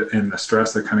 or is it in the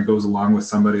stress that kind of goes along with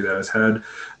somebody that has had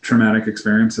traumatic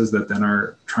experiences that then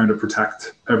are trying to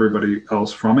protect everybody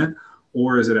else from it?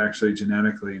 Or is it actually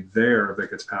genetically there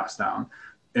that gets passed down?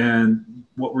 And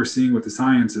what we're seeing with the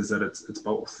science is that it's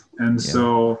both. And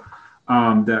so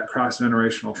that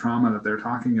cross-generational trauma that they're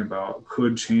talking about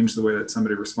could change the way that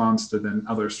somebody responds to then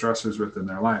other stressors within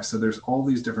their life. So there's all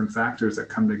these different factors that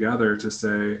come together to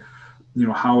say,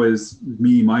 how is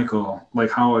Michael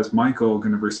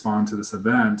going to respond to this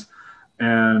event?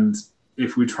 And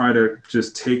if we try to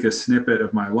just take a snippet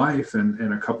of my life and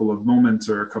in a couple of moments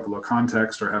or a couple of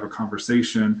contexts or have a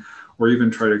conversation, or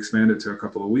even try to expand it to a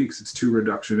couple of weeks, it's too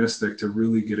reductionistic to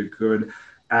really get a good,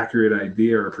 accurate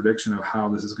idea or prediction of how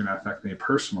this is going to affect me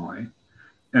personally.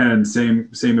 And same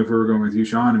if we were going with you,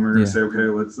 Sean, and we're going to say, okay,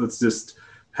 let's just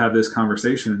have this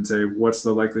conversation and say, what's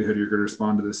the likelihood you're going to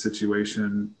respond to this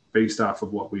situation based off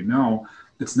of what we know?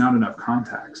 It's not enough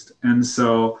context. And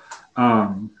so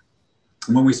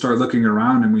when we start looking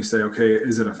around and we say, okay,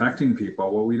 is it affecting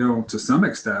people? Well, we know to some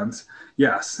extent,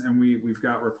 yes. And we've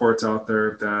got reports out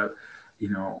there that,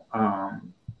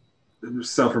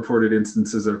 self-reported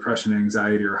instances of depression and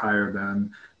anxiety are higher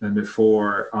than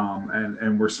before.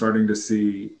 And we're starting to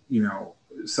see,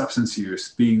 substance use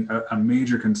being a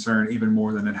major concern, even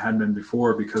more than it had been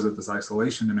before because of this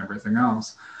isolation and everything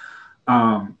else.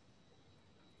 To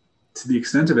the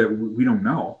extent of it, we don't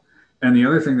know. And the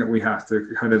other thing that we have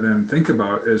to kind of then think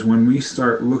about is when we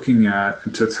start looking at,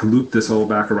 to loop this all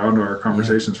back around to our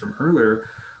conversations from earlier,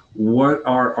 what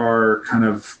are our kind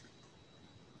of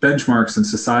benchmarks in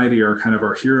society, or kind of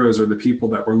our heroes, or the people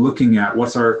that we're looking at?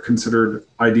 What's our considered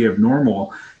idea of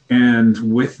normal?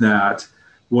 And with that,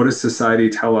 what does society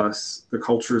tell us, the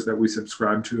cultures that we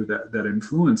subscribe to that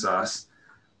influence us?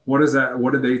 What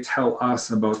do they tell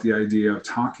us about the idea of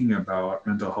talking about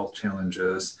mental health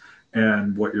challenges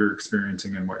and what you're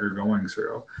experiencing and what you're going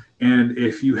through? And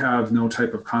if you have no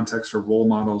type of context or role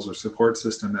models or support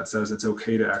system that says it's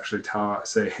okay to actually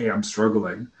say, hey, I'm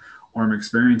struggling or I'm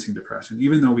experiencing depression,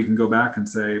 even though we can go back and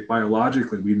say,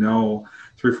 biologically, we know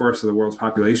 3/4 of the world's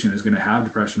population is going to have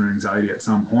depression or anxiety at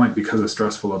some point because of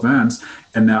stressful events.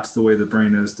 And that's the way the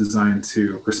brain is designed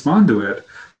to respond to it.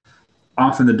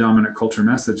 Often the dominant culture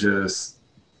message is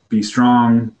be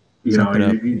strong,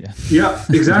 yeah,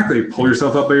 exactly. Pull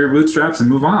yourself up by your bootstraps and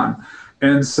move on.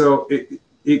 And so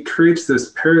it creates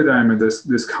this paradigm or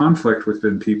this conflict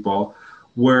within people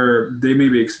where they may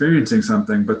be experiencing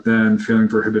something, but then feeling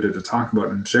prohibited to talk about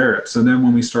it and share it. So then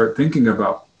when we start thinking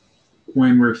about,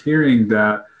 when we're hearing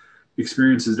that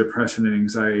experiences depression and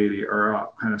anxiety are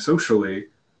up kind of socially,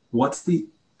 what's the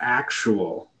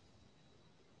actual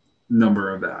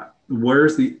number of that?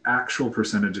 Where's the actual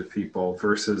percentage of people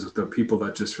versus the people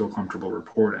that just feel comfortable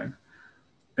reporting?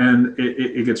 And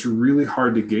it gets really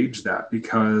hard to gauge that,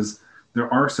 because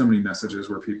there are so many messages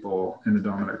where people in the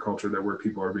dominant culture where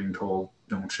people are being told,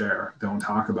 don't share, don't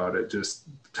talk about it, just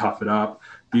tough it up,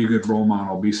 be a good role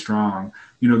model, be strong,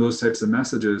 those types of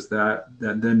messages that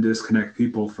then disconnect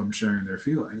people from sharing their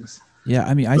feelings. Yeah.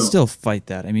 I mean, I still fight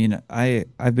that. I mean,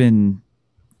 I've been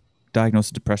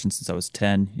diagnosed with depression since I was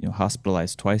 10,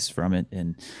 hospitalized twice from it.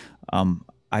 And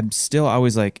I'm still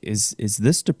always like, is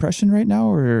this depression right now?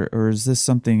 Or is this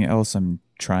something else I'm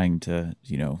trying to,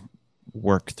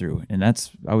 work through? And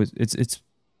it's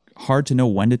hard to know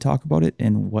when to talk about it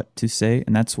and what to say.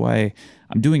 And that's why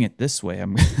I'm doing it this way.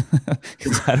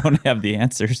 Because I don't have the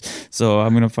answers. So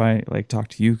I'm going to talk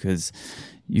to you, because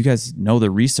you guys know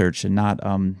the research and not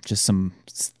just some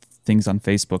things on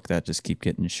Facebook that just keep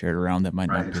getting shared around that might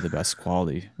not be the best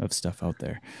quality of stuff out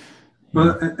there.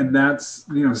 Well, and that's,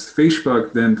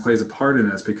 Facebook then plays a part in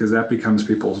this, because that becomes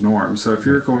people's norm. So if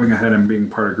you're going ahead and being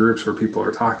part of groups where people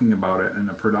are talking about it in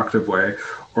a productive way,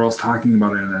 or else talking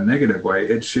about it in a negative way,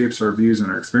 it shapes our views and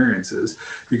our experiences.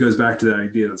 It goes back to that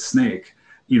idea of the snake,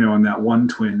 and that one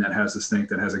twin that has a snake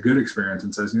that has a good experience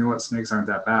and says, snakes aren't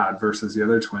that bad, versus the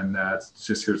other twin that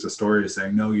just hears the story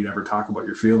saying, no, you never talk about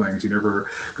your feelings. You never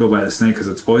go by the snake because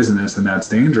it's poisonous and that's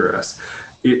dangerous.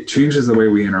 It changes the way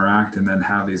we interact and then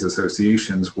have these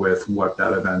associations with what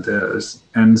that event is.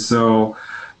 And so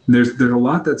there's a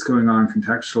lot that's going on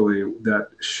contextually that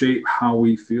shape how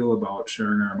we feel about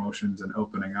sharing our emotions and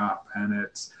opening up. And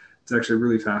it's actually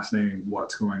really fascinating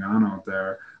what's going on out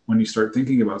there when you start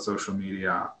thinking about social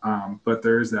media. But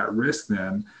there's that risk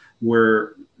then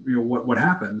where, what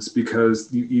happens,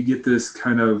 because you get this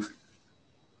kind of,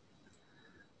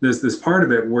 there's this part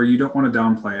of it where you don't want to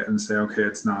downplay it and say, okay,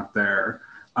 it's not there.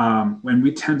 And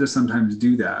we tend to sometimes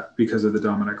do that because of the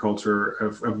dominant culture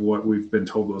of what we've been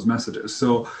told those messages.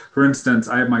 So, for instance,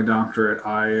 I have my doctorate.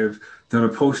 I've done a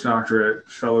postdoctorate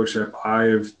fellowship.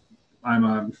 I'm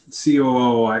a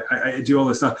COO. I do all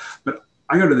this stuff. But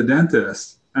I go to the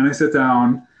dentist and I sit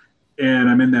down and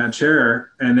I'm in that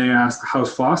chair and they ask,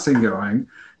 how's flossing going?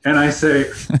 And I say,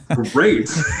 great,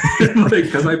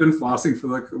 because I've been flossing for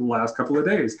the last couple of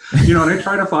days, and I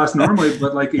try to floss normally,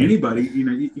 but like anybody,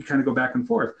 you kind of go back and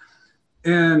forth.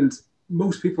 And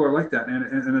most people are like that.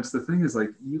 And it's the thing is like,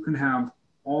 you can have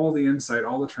all the insight,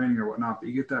 all the training or whatnot, but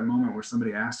you get that moment where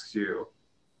somebody asks you,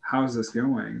 how's this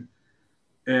going?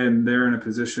 And they're in a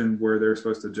position where they're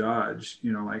supposed to judge,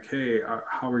 like, hey,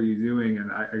 how are you doing?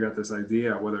 And I got this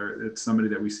idea, whether it's somebody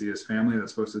that we see as family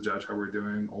that's supposed to judge how we're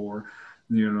doing, or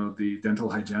the dental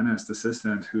hygienist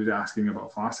assistant who's asking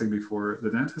about flossing before the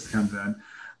dentist comes in.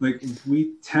 Like,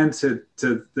 we tend to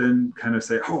then kind of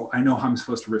say, oh, I know how I'm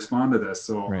supposed to respond to this,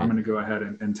 so right. I'm going to go ahead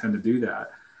and tend to do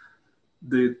that.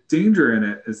 The danger in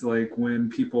it is like when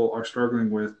people are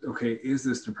struggling with, okay, is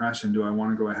this depression? Do I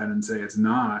want to go ahead and say it's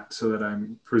not so that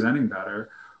I'm presenting better?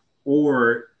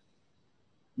 Or,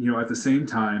 at the same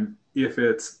time, if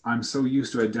I'm so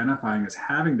used to identifying as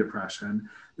having depression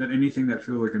that anything that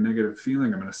feels like a negative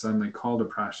feeling, I'm going to suddenly call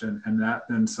depression. And that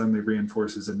then suddenly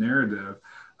reinforces a narrative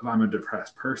of I'm a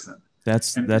depressed person.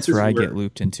 That's where I get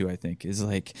looped into, I think, is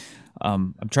like,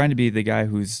 I'm trying to be the guy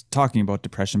who's talking about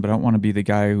depression, but I don't want to be the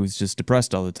guy who's just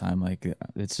depressed all the time. Like,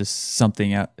 it's just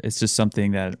something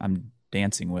that I'm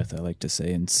dancing with, I like to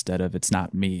say, instead of it's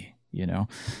not me,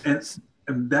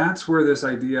 And that's where this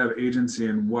idea of agency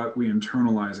and what we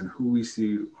internalize and who we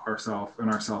see ourselves and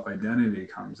our self-identity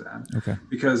comes in. Okay.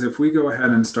 Because if we go ahead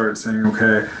and start saying,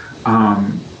 okay,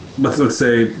 let's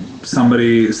say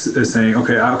somebody is saying,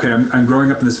 okay, I'm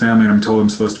growing up in this family and I'm told I'm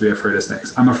supposed to be afraid of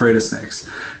snakes. I'm afraid of snakes.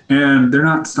 And they're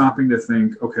not stopping to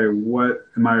think, okay,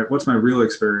 what's my real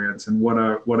experience and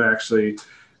what actually,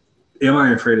 am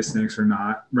I afraid of snakes or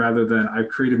not? Rather than I've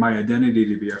created my identity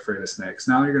to be afraid of snakes.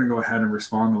 Now you're going to go ahead and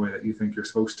respond the way that you think you're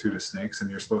supposed to snakes, and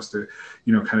you're supposed to,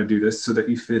 kind of do this so that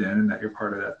you fit in and that you're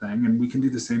part of that thing. And we can do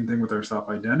the same thing with our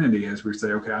self-identity as we say,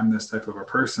 okay, I'm this type of a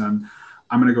person.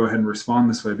 I'm going to go ahead and respond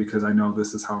this way because I know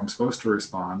this is how I'm supposed to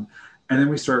respond. And then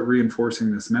we start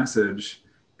reinforcing this message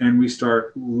and we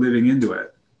start living into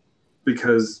it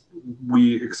because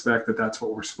we expect that that's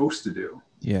what we're supposed to do.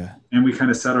 Yeah. And we kind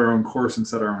of set our own course and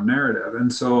set our own narrative.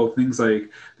 And so things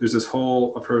like there's this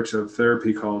whole approach of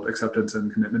therapy called Acceptance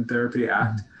and Commitment Therapy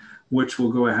ACT, which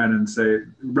will go ahead and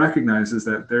recognizes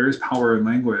that there is power in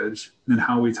language and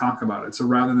how we talk about it. So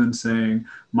rather than saying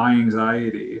my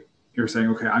anxiety, you're saying,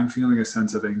 okay, I'm feeling a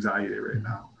sense of anxiety right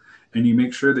now. And you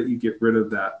make sure that you get rid of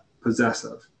that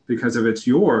possessive, because if it's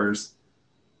yours,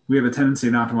 we have a tendency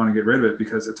not to want to get rid of it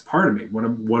because it's part of me.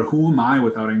 Who am I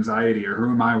without anxiety, or who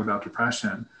am I without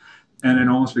depression? And it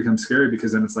almost becomes scary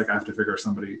because then it's like I have to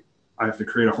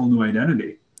create a whole new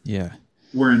identity. Yeah.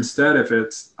 Where instead, if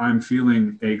it's I'm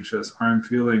feeling anxious, or I'm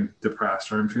feeling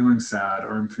depressed, or I'm feeling sad,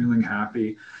 or I'm feeling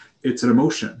happy, it's an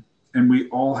emotion. And we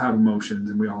all have emotions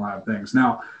and we all have things.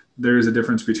 Now, there is a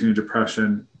difference between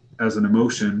depression as an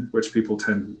emotion, which people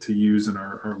tend to use in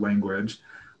our language,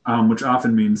 which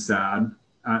often means sad,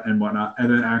 and whatnot, and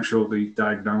then actually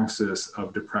diagnosis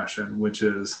of depression, which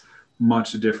is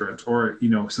much different. Or,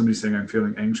 somebody saying I'm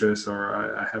feeling anxious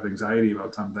or I have anxiety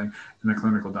about something, and a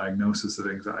clinical diagnosis of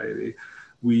anxiety.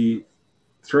 We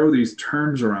throw these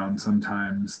terms around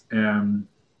sometimes, and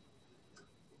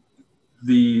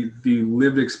the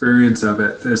lived experience of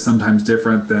it is sometimes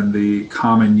different than the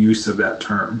common use of that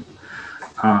term.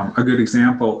 A good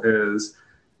example is,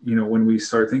 when we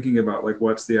start thinking about like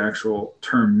what's the actual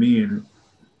term mean.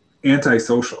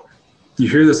 Antisocial. You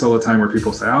hear this all the time where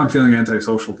people say, I'm feeling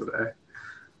antisocial today.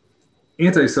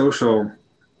 Antisocial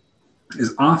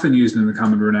is often used in the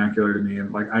common vernacular to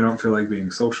mean like, I don't feel like being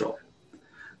social.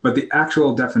 But the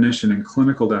actual definition and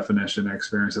clinical definition and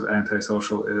experience of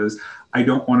antisocial is I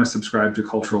don't want to subscribe to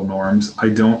cultural norms. I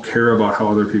don't care about how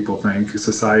other people think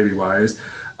society-wise,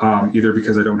 either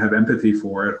because I don't have empathy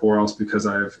for it, or else because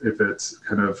if it's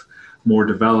kind of more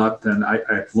developed, then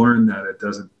I've learned that it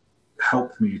doesn't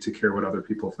help me to care what other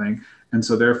people think. And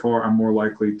so therefore I'm more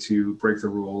likely to break the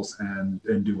rules and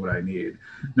do what I need.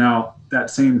 Now, that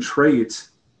same trait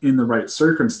in the right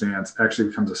circumstance actually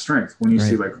becomes a strength. When you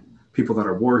see like people that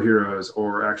are war heroes,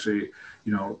 or actually,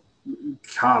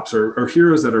 cops or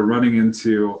heroes that are running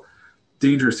into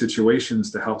dangerous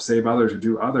situations to help save others or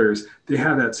do others, they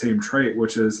have that same trait,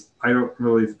 which is I'm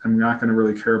not going to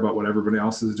really care about what everybody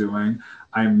else is doing.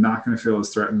 I'm not going to feel as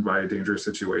threatened by dangerous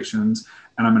situations.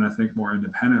 And I'm going to think more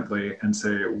independently and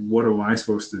say, what am I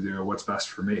supposed to do? What's best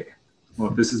for me? Well,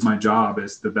 if this is my job,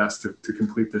 it's the best to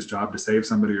complete this job, to save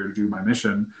somebody or to do my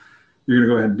mission, you're going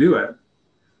to go ahead and do it.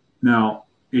 Now,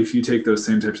 if you take those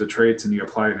same types of traits and you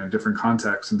apply it in a different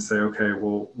context and say, okay,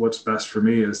 well, what's best for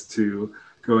me is to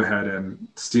go ahead and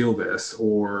steal this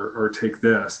or take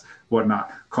this,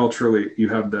 whatnot. Culturally, you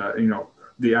have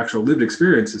the actual lived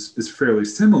experience is fairly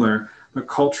similar, but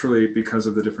culturally, because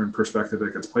of the different perspective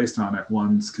that gets placed on it,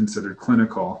 one's considered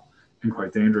clinical and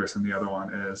quite dangerous, and the other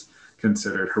one is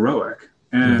considered heroic.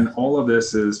 And all of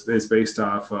this is based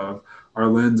off of our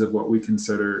lens of what we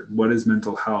consider what is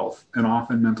mental health. And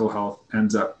often mental health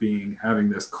ends up having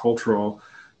this cultural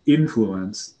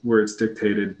influence where it's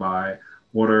dictated by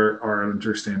what are our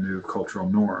understanding of cultural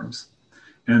norms.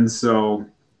 And so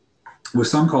with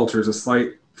some cultures, a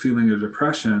slight feeling of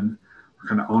depression or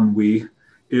kind of ennui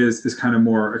is kind of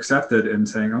more accepted and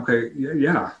saying, okay,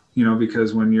 yeah,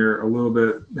 because when you're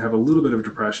have a little bit of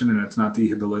depression and it's not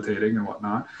debilitating and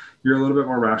whatnot, you're a little bit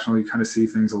more rational. You kind of see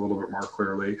things a little bit more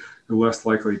clearly. You're less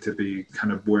likely to be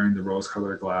kind of wearing the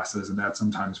rose-colored glasses, and that's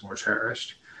sometimes more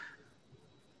cherished.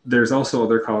 There's also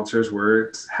other cultures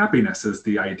where happiness is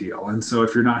the ideal. And so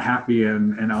if you're not happy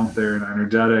and out there and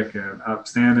energetic and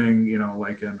upstanding,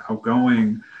 and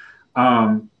outgoing,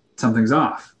 something's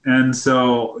off. And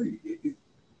so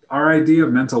our idea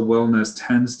of mental wellness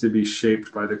tends to be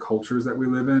shaped by the cultures that we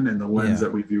live in and the lens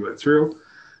that we view it through.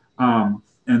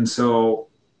 And so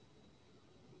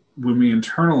when we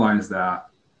internalize that,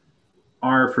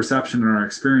 our perception and our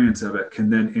experience of it can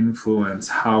then influence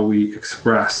how we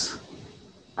express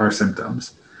our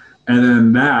symptoms. And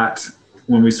then that,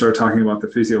 when we start talking about the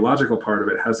physiological part of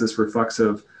it, has this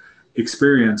reflexive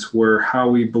experience where how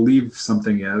we believe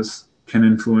something is can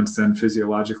influence then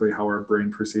physiologically how our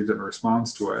brain perceives it and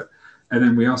responds to it. And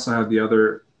then we also have the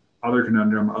other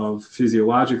conundrum of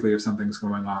physiologically, if something's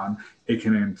going on, it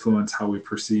can influence how we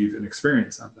perceive and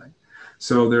experience something.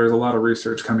 So there's a lot of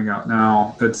research coming out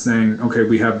now that's saying, okay,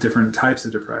 we have different types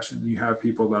of depression. You have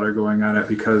people that are going at it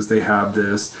because they have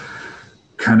this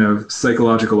kind of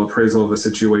psychological appraisal of a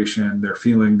situation. They're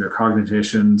feeling their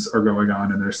cognitions are going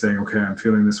on and they're saying, okay, I'm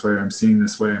feeling this way, I'm seeing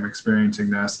this way, I'm experiencing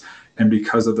this. And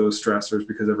because of those stressors,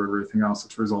 because of everything else,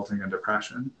 it's resulting in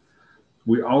depression.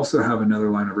 We also have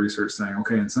another line of research saying,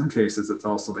 okay, in some cases, it's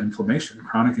also inflammation.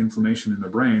 Chronic inflammation in the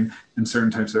brain in certain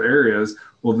types of areas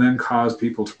will then cause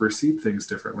people to perceive things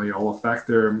differently. It will affect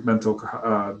their mental,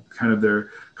 kind of their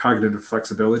cognitive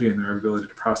flexibility and their ability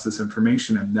to process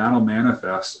information, and that'll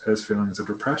manifest as feelings of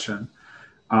depression.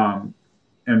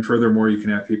 And furthermore, you can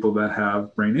have people that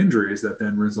have brain injuries that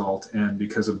then result in,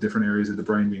 because of different areas of the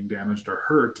brain being damaged or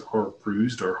hurt or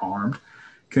bruised or harmed,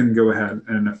 can go ahead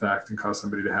and affect and cause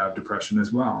somebody to have depression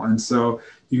as well. And so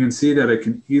you can see that it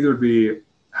can either be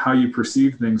how you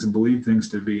perceive things and believe things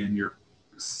to be, and your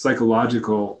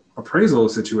psychological appraisal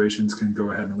of situations can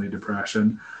go ahead and lead to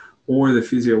depression, or the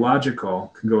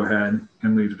physiological can go ahead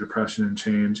and lead to depression and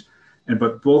change.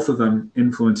 But both of them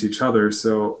influence each other.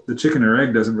 So the chicken or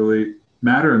egg doesn't really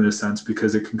matter in this sense,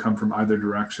 because it can come from either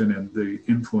direction and the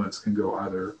influence can go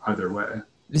either way.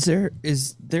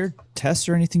 Is there tests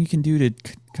or anything you can do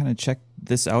to kind of check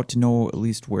this out, to know at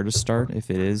least where to start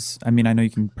if it is? I mean, I know you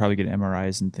can probably get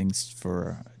MRIs and things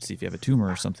for see if you have a tumor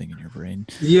or something in your brain.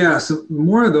 Yeah, so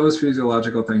more of those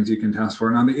physiological things you can test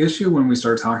for. Now, the issue when we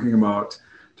start talking about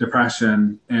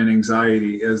depression and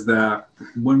anxiety is that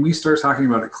when we start talking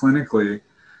about it clinically,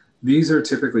 these are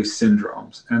typically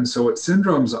syndromes. And so what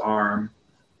syndromes are,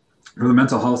 for the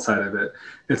mental health side of it,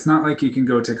 it's not like you can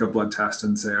go take a blood test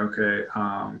and say, okay,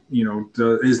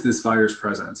 is this virus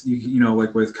present?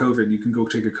 Like with COVID, you can go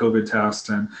take a COVID test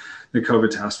and the COVID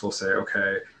test will say,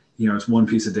 okay, it's one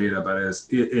piece of data, but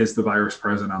is the virus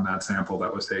present on that sample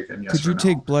that was taken? Yes. Could you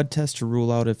take blood tests to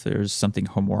rule out if there's something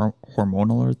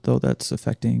hormonal though that's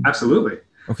affecting? Absolutely.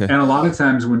 Okay. And a lot of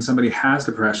times when somebody has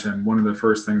depression, one of the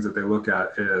first things that they look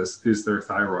at is their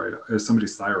thyroid, is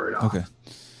somebody's thyroid off. Okay.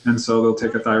 And so they'll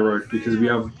take a thyroid, because we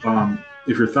have,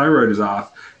 if your thyroid is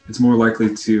off, it's more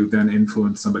likely to then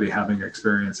influence somebody having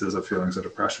experiences of feelings of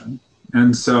depression.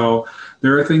 And so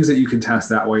there are things that you can test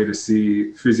that way to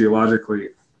see physiologically,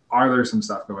 are there some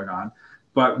stuff going on?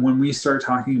 But when we start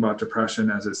talking about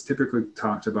depression, as it's typically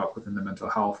talked about within the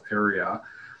mental health area,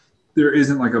 there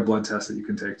isn't like a blood test that you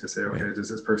can take to say, okay, does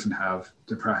this person have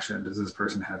depression? Does this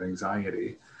person have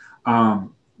anxiety?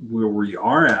 where we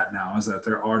are at now is that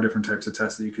there are different types of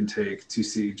tests that you can take to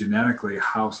see genetically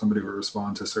how somebody will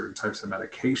respond to certain types of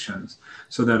medications,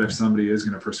 so that if somebody is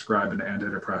going to prescribe an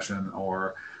antidepressant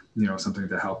or something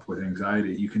to help with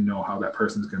anxiety, you can know how that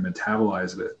person's going to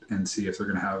metabolize it and see if they're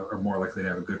going to have, or more likely to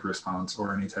have, a good response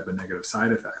or any type of negative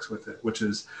side effects with it, which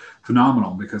is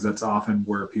phenomenal, because that's often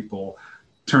where people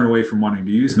turn away from wanting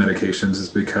to use medications, is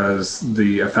because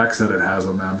the effects that it has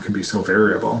on them can be so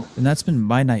variable. And that's been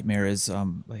my nightmare, is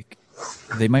like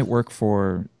they might work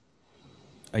for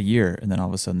a year and then all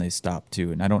of a sudden they stop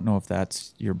too. And I don't know if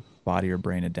that's your body or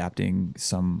brain adapting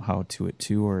somehow to it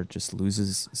too, or just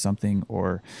loses something,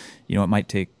 or it might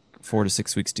take 4 to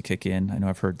 6 weeks to kick in. I know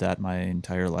I've heard that my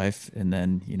entire life, and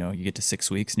then you get to 6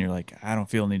 weeks and you're like, I don't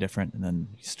feel any different, and then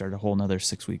you start a whole nother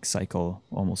 6-week cycle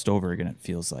almost over again, it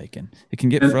feels like, and it can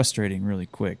get frustrating really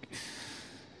quick.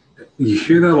 You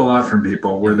hear that a lot from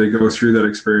people, where they go through that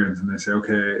experience and they say,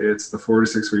 okay, it's the 4 to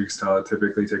 6 weeks till it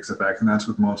typically takes effect, and that's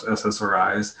with most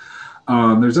SSRIs.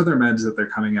 There's other meds that they're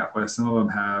coming up with. Some of them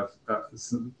have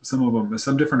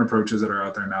some different approaches that are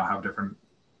out there now have different,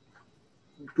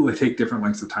 they take different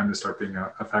lengths of time to start being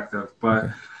effective.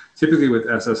 But typically with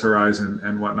SSRIs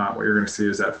and whatnot, what you're going to see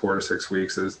is that 4 to 6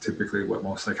 weeks is typically what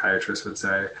most psychiatrists would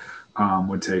say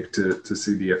would take to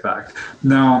see the effect.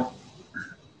 Now,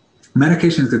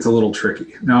 medications gets a little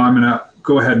tricky. Now, I'm going to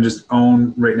go ahead and just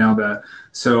own right now that,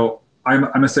 so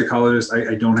I'm a psychologist.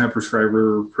 I don't have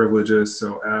prescriber privileges.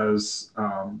 So as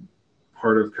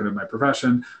part of kind of my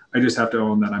profession, I just have to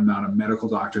own that I'm not a medical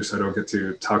doctor, so I don't get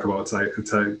to talk about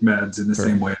meds in the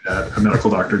same way that a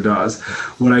medical doctor does.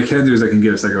 What I can do is I can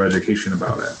give psychoeducation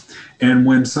about it. And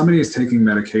when somebody is taking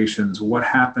medications, what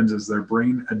happens is their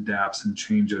brain adapts and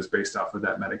changes based off of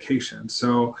that medication.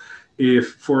 So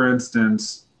if, for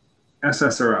instance,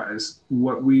 SSRIs,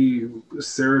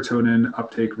 serotonin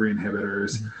uptake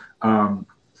reinhibitors,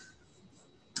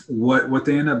 what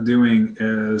they end up doing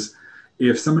is,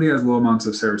 if somebody has low amounts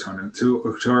of serotonin,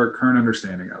 to our current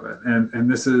understanding of it, and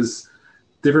this is,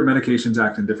 different medications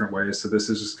act in different ways, so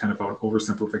this is just kind of an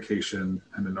oversimplification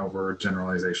and an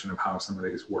overgeneralization of how some of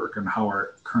these work and how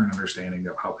our current understanding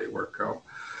of how they work go.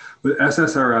 With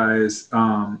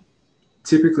SSRIs,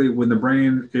 typically when the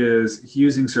brain is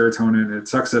using serotonin, it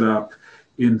sucks it up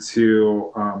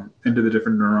into the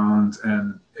different neurons,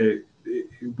 and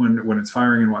when it's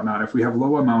firing and whatnot, if we have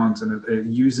low amounts and it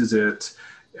uses it,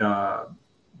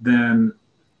 then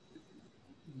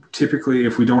typically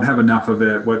if we don't have enough of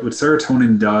it, what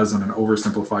serotonin does, on an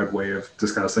oversimplified way of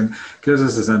discussing, gives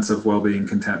us a sense of well-being,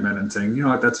 contentment, and saying, you know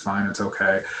what, that's fine, it's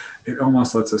okay. It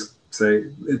almost lets us say,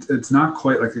 it's not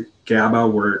quite like a GABA,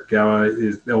 where GABA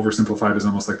is oversimplified as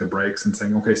almost like the brakes and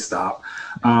saying, okay, stop.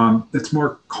 It's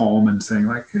more calm and saying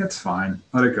like, hey, it's fine,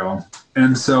 let it go.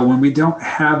 And so when we don't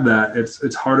have that,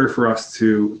 it's harder for us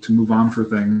to move on for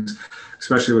things,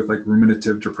 especially with like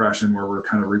ruminative depression, where we're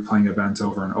kind of replaying events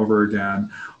over and over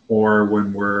again, or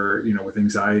when we're, with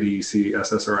anxiety, you see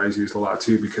SSRIs used a lot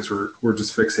too, because we're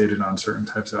just fixated on certain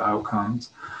types of outcomes.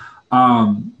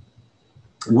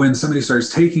 When somebody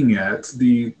starts taking it,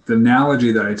 the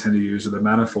analogy that I tend to use, or the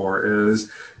metaphor,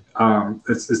 is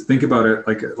think about it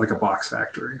like a box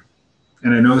factory.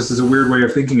 And I know this is a weird way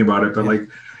of thinking about it, but like,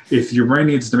 if your brain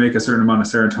needs to make a certain amount of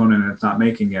serotonin and it's not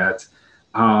making it,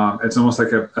 it's almost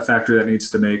like a factory that needs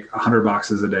to make 100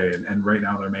 boxes a day, and right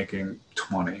now they're making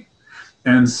 20.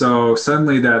 And so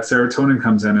suddenly that serotonin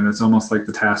comes in, and it's almost like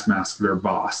the taskmaster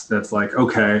boss that's like,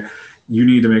 okay, you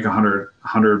need to make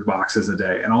 100 boxes a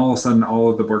day. And all of a sudden,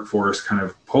 all of the workforce kind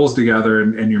of pulls together,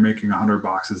 and you're making 100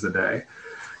 boxes a day.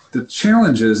 The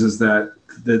challenge is that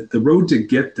the road to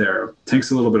get there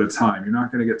takes a little bit of time. You're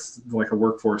not going to get like a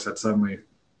workforce that suddenly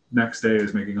next day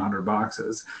is making 100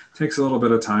 boxes. It takes a little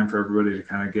bit of time for everybody to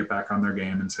kind of get back on their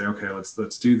game and say, okay,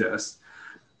 let's do this.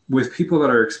 With people that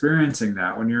are experiencing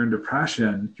that, when you're in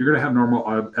depression, you're going to have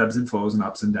normal ebbs and flows and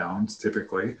ups and downs.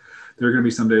 Typically, there are going to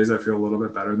be some days that feel a little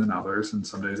bit better than others, and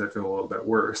some days that feel a little bit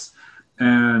worse.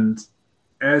 And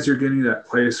as you're getting to that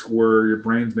place where your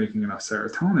brain's making enough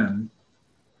serotonin,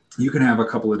 you can have a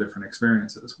couple of different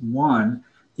experiences. One,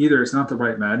 either it's not the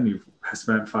right med, and you've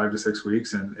spent 5 to 6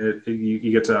 weeks, and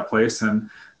you get to that place, and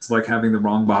it's like having the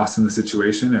wrong boss in the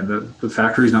situation, and the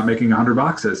factory's not making 100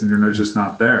 boxes, and you're just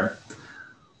not there.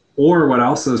 Or what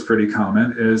also is pretty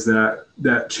common is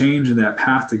that change in that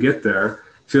path to get there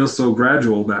feels so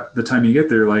gradual that the time you get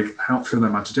there, like, I don't feel that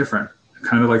much different.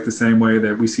 Kind of like the same way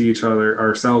that we see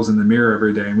ourselves in the mirror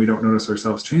every day, and we don't notice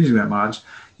ourselves changing that much.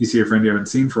 You see a friend you haven't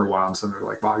seen for a while, and suddenly they're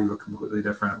like, wow, you look completely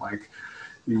different. Like,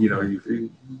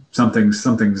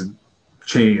 something's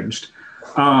changed.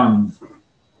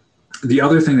 The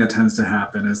other thing that tends to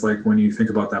happen is, like, when you think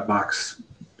about that box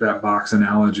that box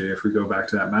analogy, if we go back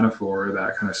to that metaphor,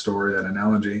 that kind of story, that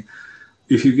analogy,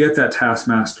 if you get that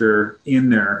taskmaster in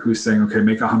there who's saying, okay,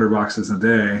 make 100 boxes a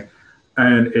day,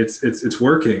 and it's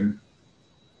working,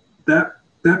 that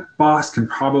boss can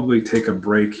probably take a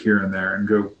break here and there and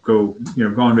go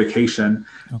on vacation.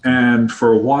 Okay. And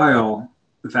for a while,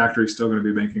 the factory's still going to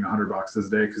be making 100 boxes a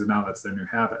day because now that's their new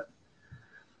habit.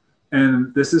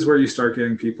 And this is where you start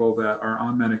getting people that are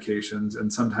on medications,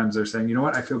 and sometimes they're saying, you know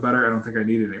what, I feel better. I don't think I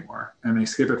need it anymore. And they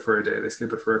skip it for a day. They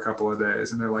skip it for a couple of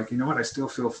days. And they're like, you know what, I still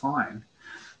feel fine.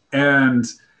 And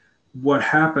what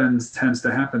tends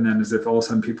to happen then is if all of a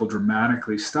sudden people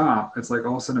dramatically stop, it's like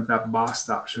all of a sudden if that boss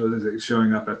stops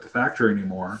showing up at the factory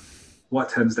anymore, what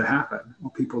tends to happen?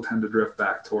 Well, people tend to drift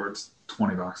back towards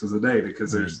 20 boxes a day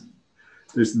because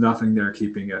there's nothing there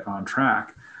keeping it on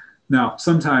track. Now,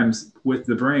 sometimes with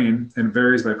the brain, and it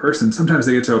varies by person, sometimes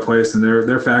they get to a place and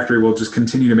their factory will just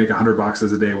continue to make 100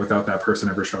 boxes a day without that person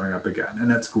ever showing up again.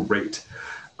 And that's great.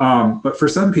 But for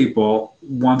some people,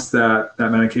 once that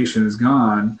medication is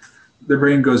gone, the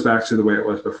brain goes back to the way it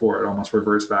was before. It almost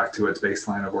reverts back to its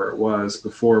baseline of where it was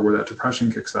before, where that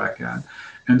depression kicks back in.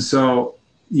 And so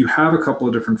you have a couple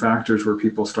of different factors where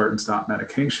people start and stop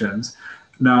medications.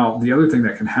 Now, the other thing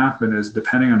that can happen is,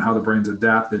 depending on how the brain's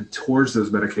adapted towards those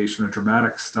medications, a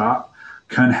dramatic stop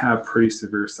can have pretty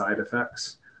severe side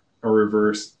effects or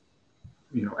reverse,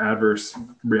 adverse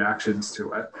reactions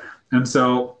to it. And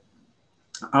so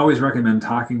I always recommend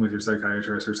talking with your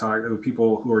psychiatrist or talk to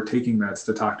people who are taking meds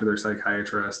to talk to their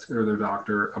psychiatrist or their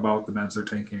doctor about the meds they're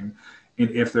taking,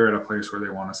 and if they're at a place where they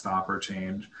want to stop or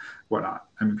change, whatnot.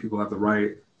 I mean, people have the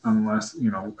right, unless,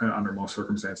 under most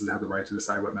circumstances, have the right to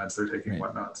decide what meds they're taking,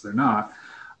 what nuts they're not.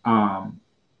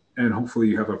 And hopefully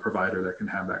you have a provider that can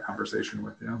have that conversation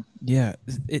with you. Yeah.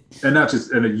 And not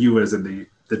just, and you as in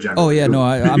the general. Oh yeah, no,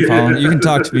 I'm following. You can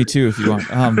talk to me too if you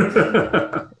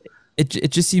want.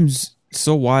 It just seems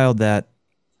so wild that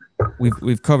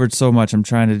we've covered so much. I'm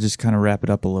trying to just kind of wrap it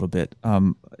up a little bit,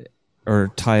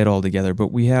 or tie it all together.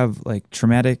 But we have like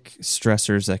traumatic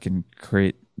stressors that can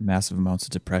create massive amounts of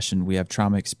depression. We have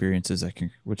trauma experiences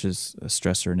which is a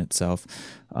stressor in itself.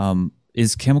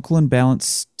 Is chemical imbalance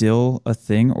still a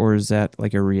thing, or is that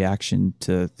like a reaction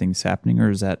to things happening, or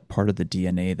is that part of the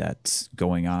DNA that's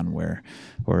going on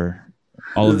or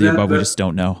all of the above? We just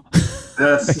don't know.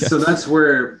 That's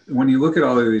where, when you look at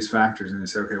all of these factors and you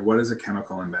say, okay, what is a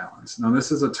chemical imbalance? Now,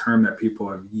 this is a term that people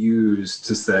have used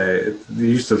to say, they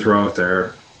used to throw out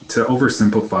there to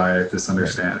oversimplify this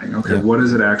understanding. Okay, What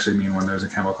does it actually mean when there's a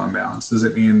chemical imbalance? Does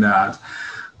it mean that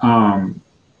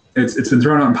it's been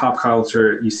thrown out in pop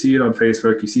culture? You see it on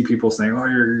Facebook. You see people saying,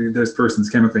 "Oh, this person's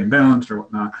chemically imbalanced" or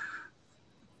whatnot.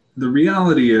 The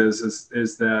reality is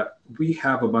that we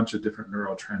have a bunch of different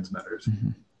neurotransmitters. Mm-hmm.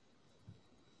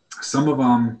 Some of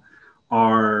them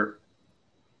are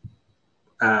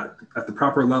at the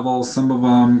proper level. Some of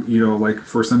them, like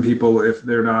for some people, if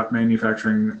they're not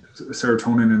manufacturing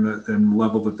serotonin in the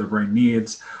level that the brain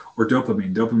needs, or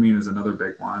dopamine. Dopamine is another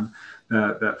big one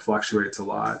that fluctuates a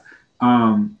lot.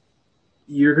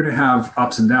 You're going to have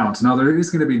ups and downs. Now, there is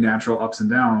going to be natural ups and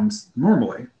downs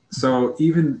normally. So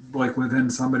even like within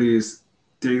somebody's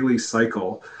daily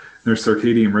cycle, their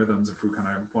circadian rhythms, if we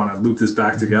kind of want to loop this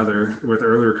back together with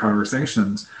earlier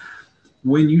conversations,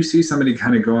 when you see somebody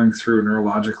kind of going through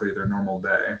neurologically their normal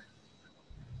day,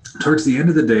 towards the end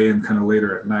of the day and kind of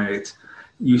later at night,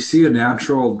 you see a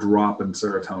natural drop in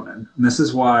serotonin. And this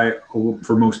is why,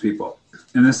 for most people,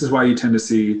 and this is why you tend to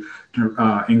see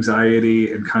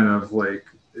anxiety and kind of like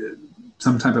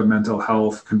some type of mental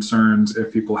health concerns,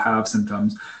 if people have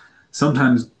symptoms,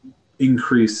 sometimes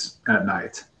increase at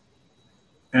night.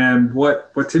 And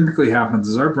what typically happens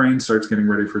is our brain starts getting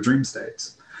ready for dream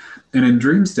states. And in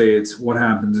dream states, what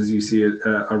happens is you see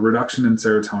a reduction in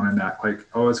serotonin, that like,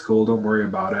 oh, it's cool, don't worry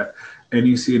about it. And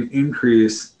you see an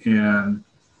increase in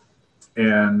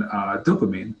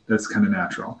dopamine that's kind of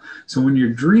natural. So when you're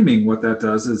dreaming, what that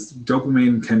does is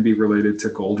dopamine can be related to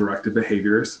goal-directed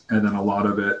behaviors, and then a lot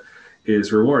of it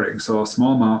is rewarding. So a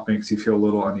small amount makes you feel a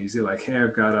little uneasy, like, hey,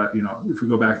 I've got if we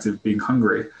go back to being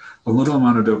hungry, a little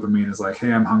amount of dopamine is like,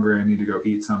 hey, I'm hungry, I need to go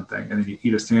eat something. And then you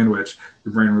eat a sandwich,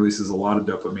 your brain releases a lot of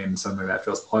dopamine and something that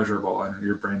feels pleasurable. And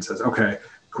your brain says, okay,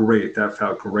 great, that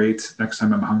felt great. Next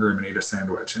time I'm hungry, I'm gonna eat a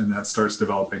sandwich. And that starts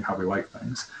developing how we like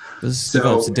things. This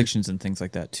develops addictions and things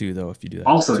like that too, though, if you do that.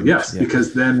 Also, yes,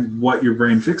 because then what your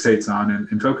brain fixates on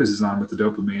and focuses on with the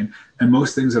dopamine, and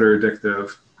most things that are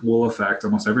addictive will affect,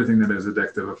 almost everything that is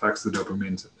addictive affects the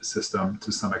dopamine system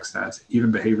to some extent,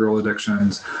 even behavioral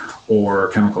addictions or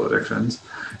chemical addictions.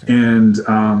 Okay.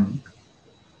 And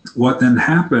what then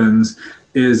happens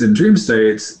is in dream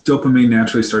states, dopamine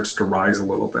naturally starts to rise a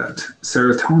little bit.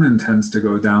 Serotonin tends to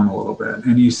go down a little bit.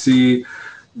 And you see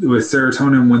with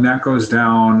serotonin, when that goes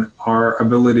down, our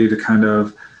ability to kind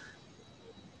of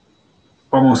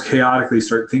almost chaotically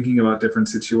start thinking about different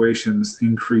situations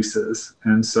increases.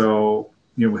 And so,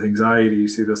 with anxiety, you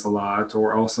see this a lot,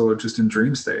 or also just in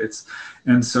dream states.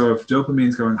 And so if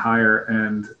dopamine's going higher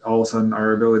and all of a sudden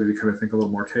our ability to kind of think a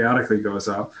little more chaotically goes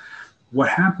up, what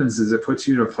happens is it puts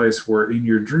you in a place where in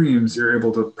your dreams, you're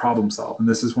able to problem solve. And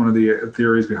this is one of the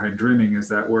theories behind dreaming, is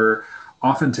that we're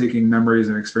often taking memories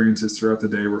and experiences throughout the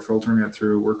day, we're filtering it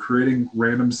through, we're creating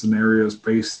random scenarios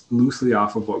based loosely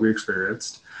off of what we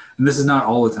experienced. And this is not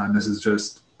all the time. This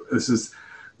is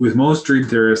with most dream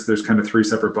theorists, there's kind of three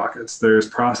separate buckets. There's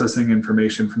processing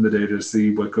information from the day to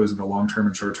see what goes into long-term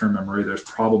and short-term memory. There's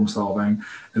problem solving.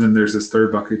 And then there's this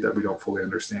third bucket that we don't fully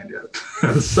understand yet.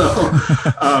 So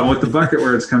with the bucket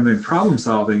where it's coming in problem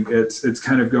solving, it's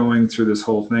kind of going through this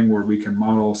whole thing where we can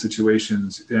model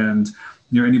situations. And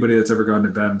anybody that's ever gone to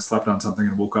bed and slept on something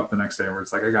and woke up the next day where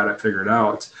it's like, I got it figured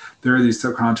out. There are these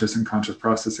subconscious and conscious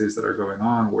processes that are going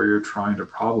on where you're trying to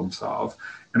problem solve.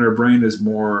 And our brain is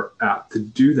more apt to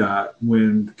do that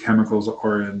when chemicals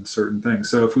are in certain things.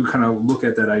 So if we kind of look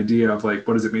at that idea of like,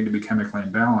 what does it mean to be chemically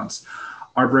imbalanced?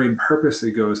 Our brain purposely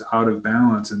goes out of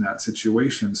balance in that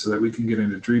situation so that we can get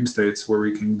into dream states where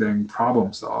we can then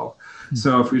problem solve. Mm-hmm.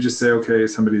 So if we just say, okay,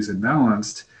 somebody's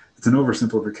imbalanced, it's an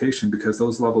oversimplification because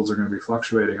those levels are going to be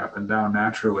fluctuating up and down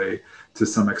naturally to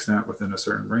some extent within a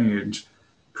certain range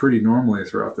pretty normally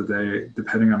throughout the day,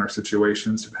 depending on our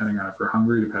situations, depending on if we're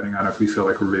hungry, depending on if we feel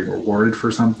like we're being rewarded for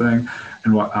something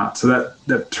and whatnot. So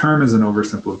that term is an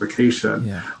oversimplification.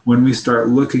 Yeah. When we start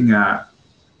looking at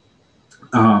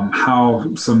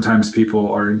how sometimes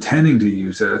people are intending to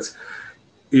use it,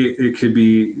 it could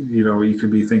be, you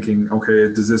could be thinking,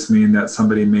 okay, does this mean that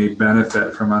somebody may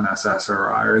benefit from an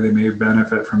SSRI, or they may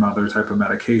benefit from other type of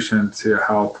medication to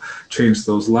help change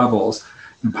those levels?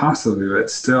 And possibly, but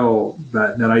still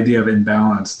that idea of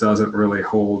imbalance doesn't really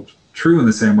hold true in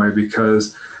the same way,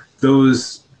 because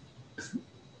those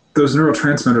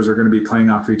neurotransmitters are going to be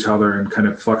playing off each other and kind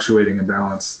of fluctuating in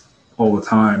balance all the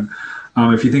time.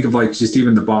 If you think of like just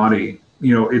even the body,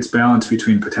 its balance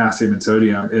between potassium and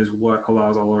sodium is what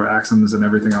allows all our axons and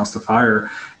everything else to fire.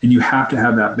 And you have to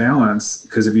have that balance,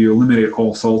 because if you eliminate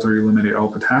all salt or you eliminate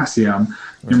all potassium,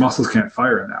 your muscles can't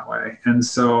fire in that way. And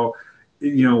so,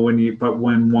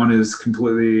 when one is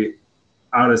completely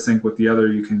out of sync with the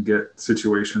other, you can get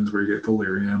situations where you get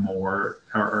delirium or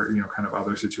kind of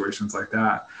other situations like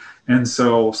that. And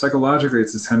so psychologically,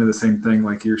 it's kind of the same thing.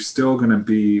 Like, you're still going to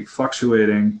be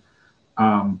fluctuating,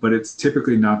 but it's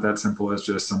typically not that simple as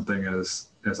just something as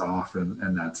off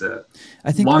and that's it.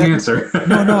 I think long answer.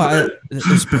 No,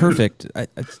 it's perfect. I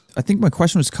think my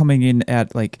question was coming in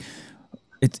at like,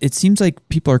 it seems like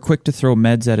people are quick to throw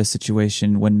meds at a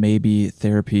situation when maybe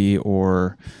therapy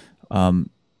or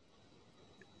some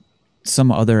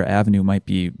other avenue might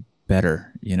be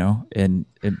better, And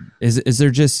is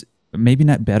there just, maybe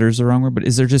not better is the wrong word, but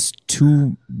is there just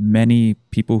too many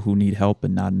people who need help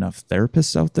and not enough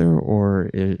therapists out there? Or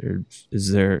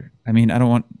is there, I don't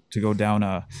want to go down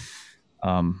a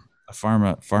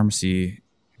pharmacy,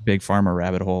 big pharma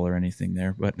rabbit hole or anything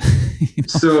there, but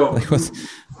so let's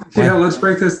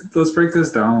break this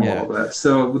down a little bit.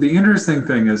 So the interesting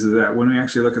thing is that when we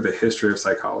actually look at the history of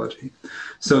psychology,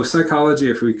 so psychology,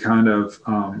 if we think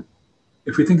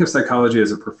of psychology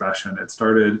as a profession, it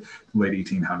started in the late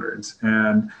 1800s.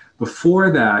 And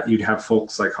before that, you'd have folk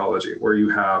psychology, where you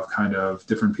have kind of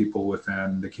different people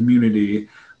within the community,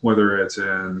 whether it's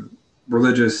in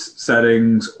religious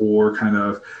settings or kind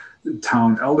of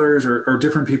town elders or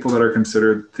different people that are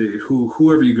considered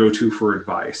whoever you go to for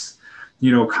advice,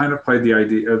 kind of played the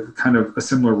idea of kind of a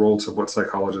similar role to what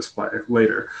psychologists play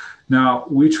later. Now,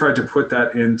 we tried to put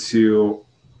that into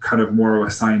kind of more of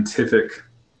a scientific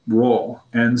role.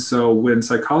 And so when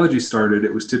psychology started,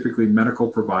 it was typically medical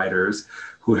providers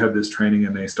who had this training,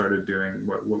 and they started doing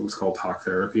what was called talk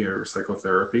therapy or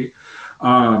psychotherapy.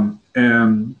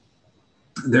 And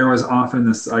there was often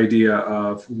this idea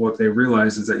of what they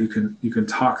realized is that you can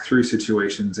talk through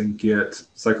situations and get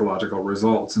psychological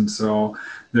results. And so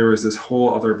there was this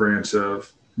whole other branch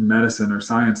of medicine or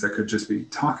science that could just be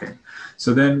talking.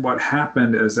 So then what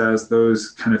happened is, as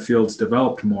those kind of fields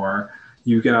developed more,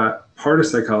 you got part of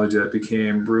psychology that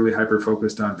became really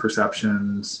hyper-focused on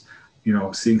perceptions,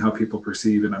 seeing how people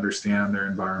perceive and understand their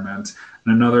environment.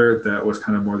 And another that was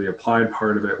kind of more the applied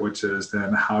part of it, which is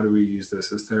then how do we use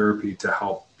this as therapy to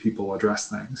help people address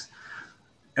things?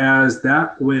 As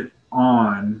that went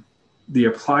on, the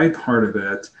applied part of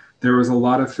it there was a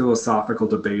lot of philosophical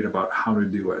debate about how to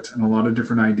do it, and a lot of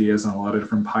different ideas and a lot of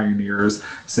different pioneers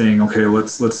saying, okay,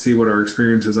 let's see what our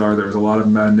experiences are. There was a lot of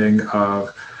mending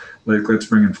of, like, let's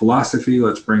bring in philosophy,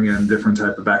 let's bring in different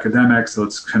type of academics,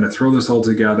 let's kind of throw this all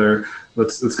together,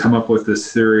 let's come up with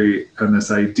this theory and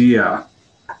this idea.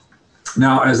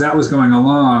 Now, as that was going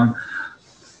along,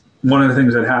 one of the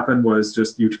things that happened was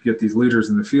just you get these leaders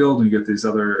in the field and you get these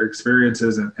other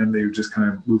experiences, and they just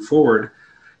kind of move forward.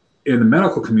 In the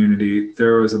medical community,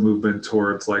 there was a movement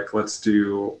towards, like, let's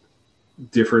do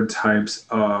different types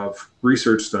of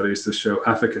research studies to show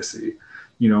efficacy.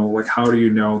 You know, like, how do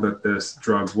you know that this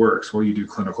drug works? Well, you do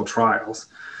clinical trials.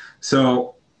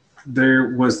 So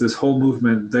there was this whole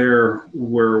movement there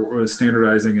where it was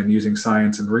standardizing and using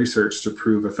science and research to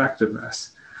prove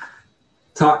effectiveness.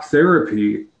 Talk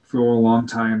therapy for a long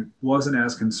time wasn't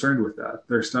as concerned with that.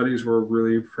 Their studies were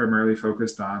really primarily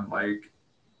focused on, like,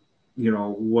 you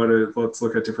know, let's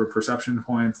look at different perception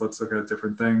points, let's look at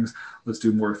different things, let's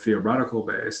do more theoretical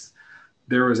based.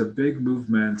 There was a big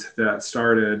movement that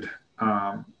started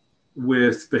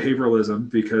with behavioralism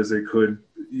because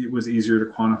it was easier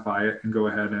to quantify it and go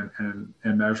ahead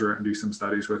and measure it and do some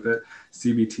studies with it.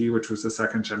 CBT, which was the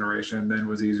second generation, then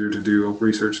was easier to do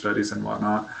research studies and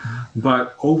whatnot.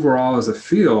 But overall, as a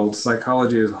field,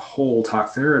 psychology as a whole,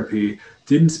 talk therapy,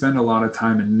 didn't spend a lot of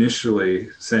time initially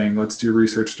saying, let's do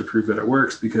research to prove that it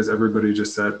works, because everybody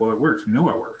just said, well, it works. We know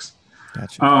it works.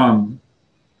 Gotcha.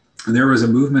 And there was a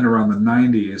movement around the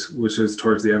 90s, which is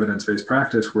towards the evidence-based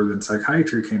practice, where then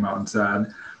psychiatry came out and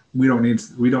said, we don't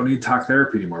need talk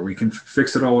therapy anymore. We can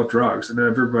fix it all with drugs, and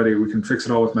we can fix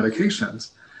it all with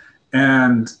medications.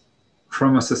 And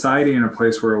from a society in a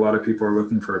place where a lot of people are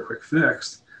looking for a quick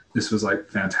fix, this was like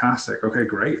fantastic. Okay,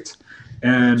 great.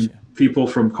 And gotcha. People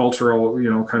from cultural, you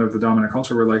know, kind of the dominant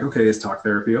culture were like, okay, is talk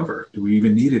therapy over? Do we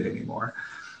even need it anymore?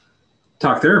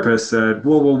 Talk therapists said,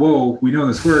 whoa, we know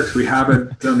this works. We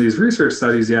haven't done these research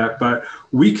studies yet, but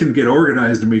we can get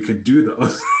organized and we can do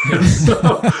those.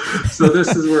 so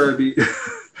this is where the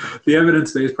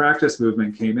evidence-based practice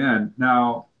movement came in.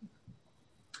 Now,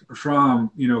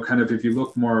 from, you know, kind of, if you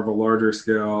look more of a larger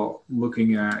scale,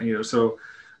 looking at, you know, so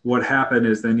what happened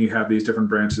is then you have these different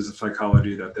branches of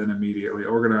psychology that then immediately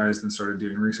organized and started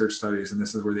doing research studies. And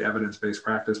this is where the evidence-based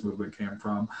practice movement came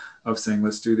from, of saying,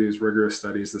 let's do these rigorous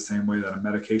studies the same way that a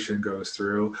medication goes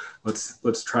through.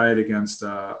 Let's try it against,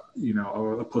 you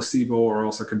know, a placebo or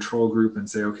also a control group and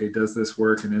say, okay, does this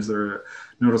work? And is there a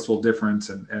noticeable difference,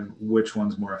 and which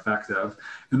one's more effective?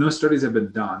 And those studies have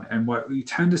been done. And what we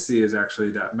tend to see is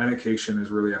actually that medication is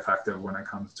really effective when it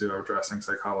comes to addressing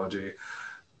psychology.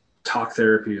 Talk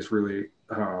therapy is really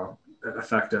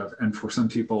effective, and for some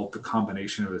people, the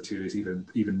combination of the two is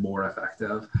even more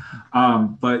effective.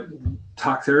 But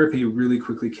talk therapy really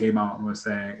quickly came out and was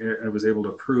saying, it was able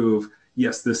to prove,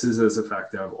 yes, this is as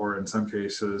effective, or in some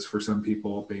cases, for some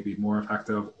people, maybe more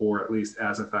effective, or at least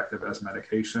as effective as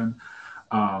medication.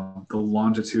 The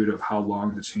longitude of how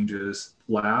long the changes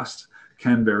last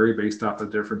can vary based off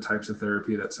of different types of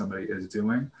therapy that somebody is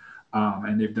doing.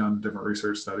 And they've done different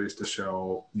research studies to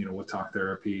show, you know, with talk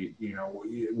therapy, you know,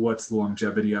 what's the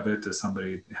longevity of it? Does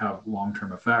somebody have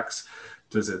long-term effects?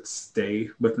 Does it stay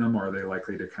with them, or are they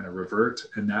likely to kind of revert?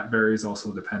 And that varies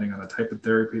also depending on the type of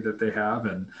therapy that they have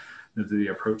and the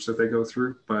approach that they go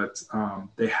through. But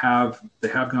they have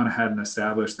gone ahead and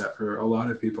established that for a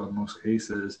lot of people, in most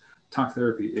cases, talk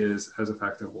therapy is as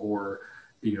effective, or,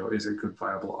 you know, is a good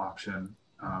viable option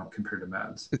compared to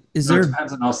meds. It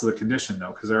depends on also the condition,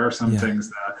 though, because there are some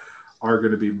things that are going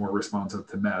to be more responsive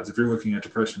to meds. If you're looking at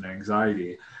depression and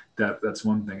anxiety, that's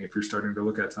one thing. If you're starting to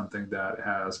look at something that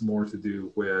has more to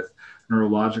do with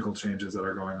neurological changes that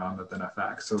are going on that then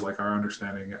affect. So like our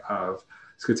understanding of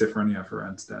schizophrenia, for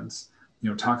instance, you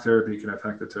know, talk therapy can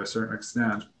affect it to a certain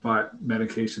extent, but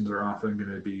medications are often going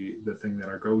to be the thing that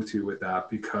are go-to with that,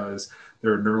 because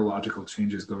there are neurological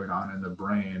changes going on in the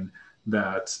brain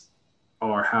that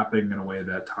are happening in a way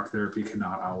that talk therapy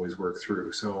cannot always work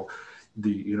through. So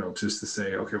just to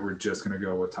say, okay, we're just going to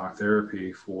go with talk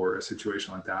therapy for a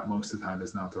situation like that, most of the time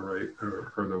is not the right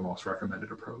or the most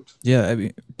recommended approach. Yeah. I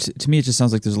mean, to me, it just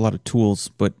sounds like there's a lot of tools,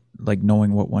 but like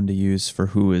knowing what one to use for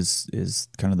who is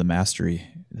kind of the mastery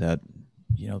that,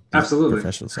 you know, absolutely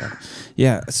professionals have.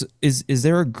 Yeah. So is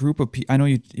there a group of people, I know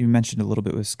you mentioned a little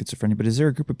bit with schizophrenia, but is there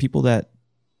a group of people that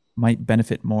might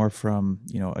benefit more from,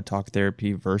 you know, a talk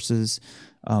therapy versus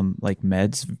like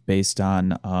meds, based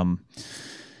on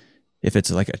if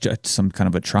it's like some kind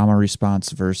of a trauma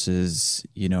response versus,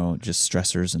 you know, just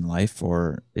stressors in life?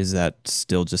 Or is that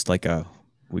still just like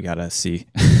we gotta see?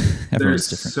 Everyone's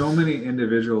there's different. so many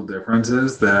individual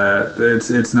differences that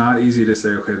it's not easy to say,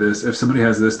 okay, this if somebody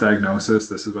has this diagnosis,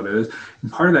 this is what it is.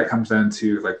 And part of that comes down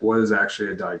to like what is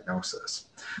actually a diagnosis.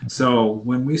 So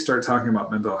when we start talking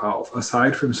about mental health,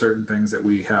 aside from certain things that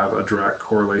we have a direct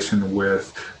correlation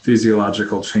with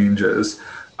physiological changes,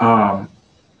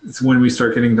 it's when we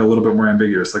start getting a little bit more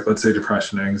ambiguous, like let's say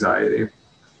depression and anxiety.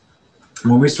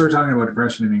 When we start talking about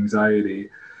depression and anxiety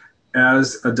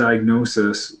as a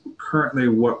diagnosis, currently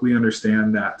what we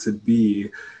understand that to be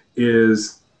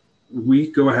is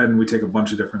we go ahead and we take a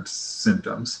bunch of different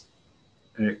symptoms.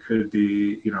 It could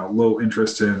be, low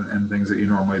interest in things that you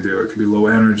normally do. It could be low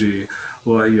energy,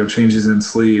 changes in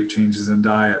sleep, changes in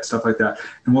diet, stuff like that.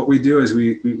 And what we do is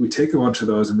we take a bunch of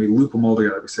those and we loop them all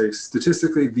together. We say,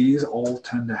 statistically, these all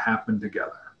tend to happen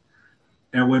together.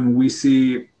 And when we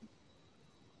see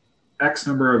X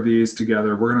number of these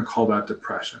together, we're going to call that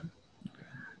depression.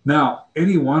 Now,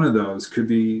 any one of those could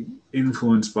be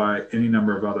influenced by any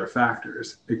number of other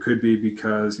factors. It could be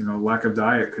because, lack of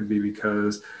diet could be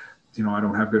because, I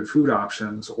don't have good food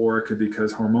options, or it could be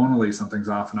because hormonally something's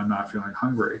off and I'm not feeling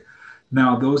hungry.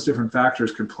 Now, those different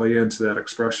factors could play into that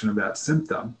expression of that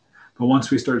symptom. But once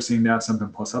we start seeing that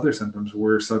symptom plus other symptoms,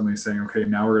 we're suddenly saying, okay,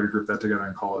 now we're going to group that together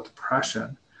and call it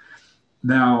depression.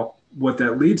 Now, what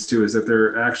that leads to is that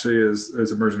there actually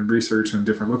is emergent research and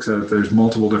different looks at it, there's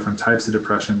multiple different types of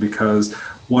depression because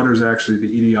what is actually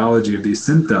the etiology of these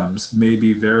symptoms may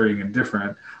be varying and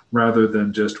different rather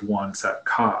than just one set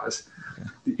cause.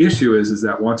 The issue is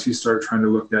that once you start trying to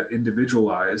look that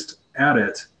individualized at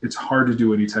it, it's hard to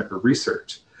do any type of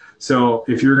research. So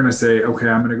if you're going to say, okay,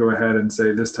 I'm going to go ahead and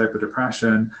say this type of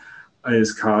depression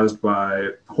is caused by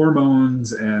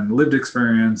hormones and lived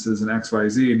experiences and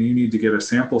XYZ, and you need to get a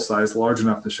sample size large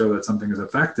enough to show that something is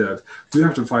effective, we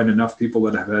have to find enough people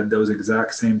that have had those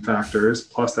exact same factors,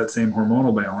 plus that same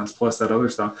hormonal balance, plus that other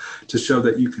stuff, to show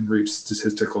that you can reach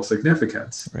statistical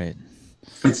significance. Right.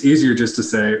 It's easier just to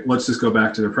say, let's just go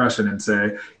back to depression and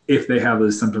say, if they have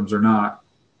these symptoms or not,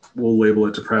 we'll label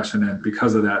it depression. And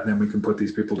because of that, then we can put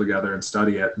these people together and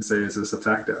study it and say, is this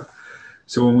effective?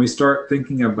 So when we start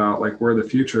thinking about like where the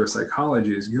future of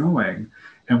psychology is going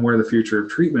and where the future of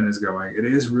treatment is going, it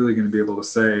is really going to be able to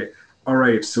say, all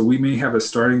right, so we may have a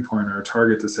starting point or a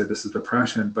target to say this is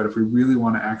depression, but if we really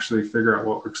want to actually figure out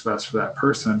what works best for that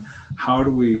person, how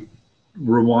do we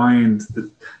rewind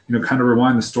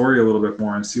the story a little bit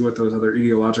more and see what those other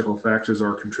etiological factors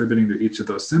are contributing to each of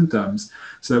those symptoms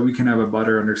so that we can have a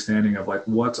better understanding of like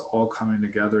what's all coming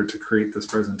together to create this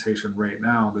presentation right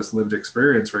now, this lived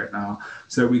experience right now,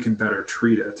 so that we can better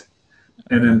treat it.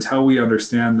 And until we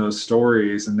understand those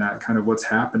stories and that kind of what's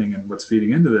happening and what's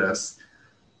feeding into this,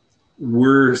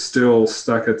 we're still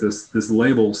stuck at this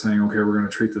label saying, okay, we're going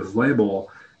to treat this label.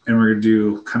 And we're going to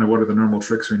do kind of what are the normal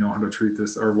tricks we know how to treat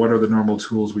this, or what are the normal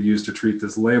tools we use to treat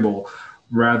this label,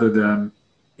 rather than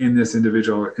in this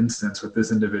individual instance with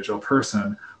this individual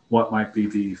person, what might be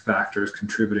the factors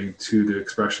contributing to the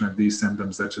expression of these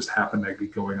symptoms that just happen to be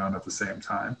going on at the same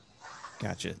time.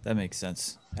 Gotcha. That makes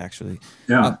sense, actually.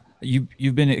 Yeah.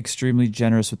 You've been extremely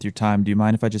generous with your time. Do you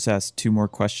mind if I just ask two more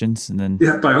questions and then?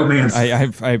 Yeah, by all means.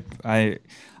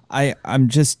 I'm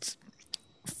just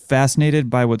fascinated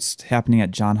by what's happening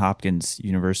at Johns Hopkins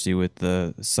University with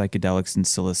the psychedelics and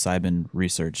psilocybin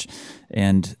research,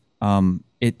 and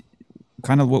it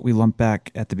kind of what we lumped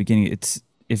back at the beginning. It's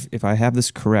if I have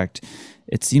this correct,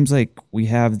 it seems like we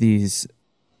have these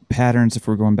patterns. If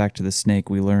we're going back to the snake,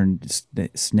 we learned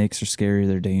that snakes are scary,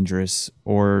 they're dangerous,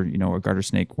 or a garter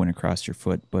snake went across your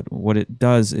foot. But what it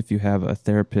does, if you have a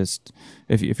therapist,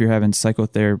 if you're having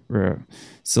psychotherapy or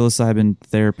psilocybin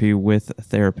therapy with a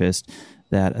therapist,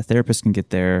 that a therapist can get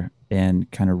there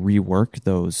and kind of rework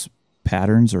those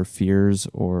patterns or fears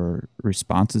or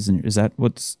responses. And is that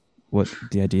what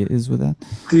the idea is with that?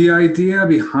 The idea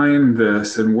behind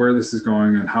this and where this is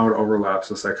going and how it overlaps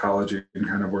with psychology and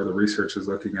kind of where the research is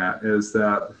looking at is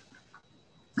that,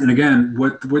 and again,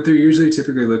 what they're usually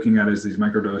typically looking at is these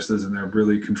microdoses, and they're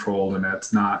really controlled, and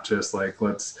it's not just like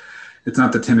it's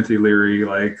not the Timothy Leary,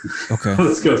 like, okay,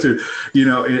 let's go through,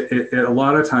 a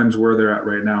lot of times where they're at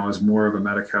right now is more of a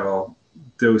medical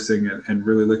dosing and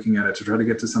really looking at it to try to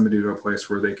get to somebody to a place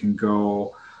where they can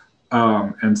go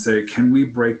and say, can we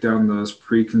break down those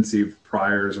preconceived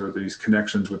priors or these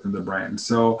connections within the brain?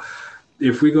 So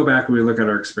if we go back and we look at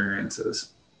our experiences,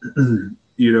 if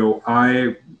we go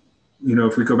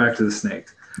back to the snake,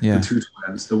 the two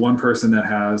twins, the one person that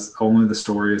has only the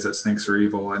stories that snakes are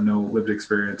evil and no lived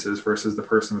experiences versus the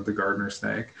person with the gardener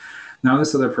snake. Now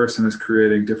this other person is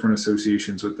creating different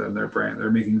associations within their brain.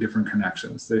 They're making different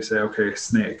connections. They say, okay,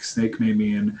 snake may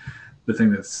mean the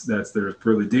thing that's there's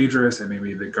really dangerous. It may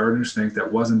be the gardener snake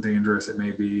that wasn't dangerous. It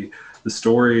may be the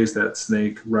stories that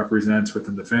snake represents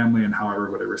within the family and how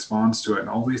everybody responds to it. And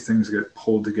all these things get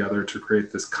pulled together to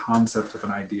create this concept of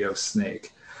an idea of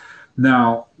snake.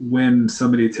 Now, when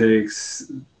somebody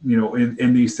takes,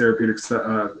 in these therapeutic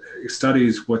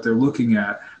studies, what they're looking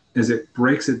at is it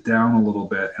breaks it down a little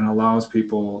bit and allows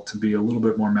people to be a little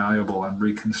bit more malleable and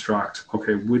reconstruct,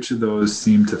 okay, which of those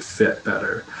seem to fit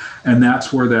better. And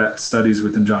that's where that studies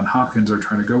within Johns Hopkins are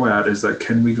trying to go at, is that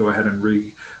can we go ahead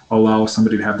and allow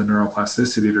somebody to have the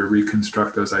neuroplasticity to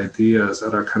reconstruct those ideas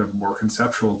at a kind of more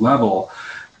conceptual level,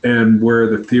 and where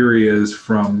the theory is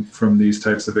from these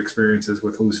types of experiences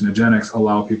with hallucinogenics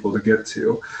allow people to get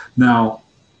to. Now,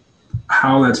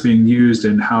 how that's being used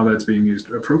and how that's being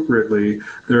used appropriately,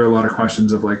 there are a lot of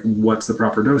questions of like, what's the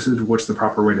proper dosage? What's the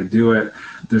proper way to do it?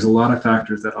 There's a lot of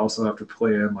factors that also have to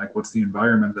play in, like what's the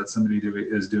environment that somebody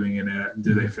is doing in it?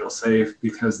 Do they feel safe?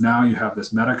 Because now you have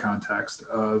this meta context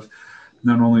of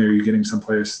not only are you getting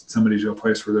somebody to a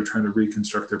place where they're trying to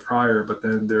reconstruct their prior, but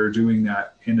then they're doing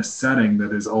that in a setting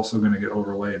that is also going to get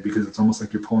overlaid, because it's almost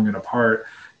like you're pulling it apart.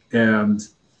 And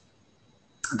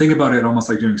think about it almost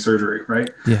like doing surgery,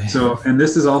 right? Yeah. So, and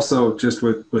this is also just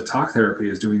with talk therapy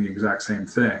is doing the exact same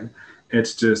thing.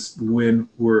 It's just when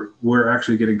we're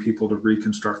actually getting people to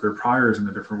reconstruct their priors in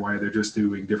a different way, they're just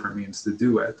doing different means to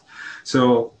do it.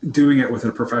 So doing it with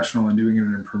a professional and doing it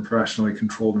in a professionally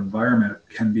controlled environment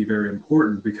can be very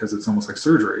important, because it's almost like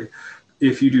surgery.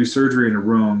 If you do surgery in a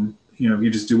room, you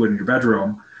just do it in your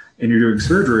bedroom, and you're doing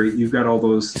surgery, you've got all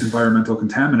those environmental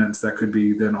contaminants that could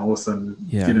be then all of a sudden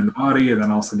get in the body, and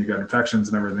then all of a sudden you've got infections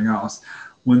and everything else.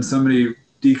 When somebody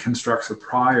deconstructs a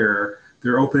prior,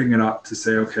 they're opening it up to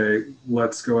say, okay,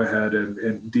 let's go ahead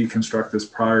and deconstruct this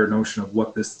prior notion of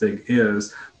what this thing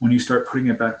is. When you start putting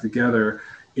it back together,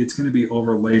 it's going to be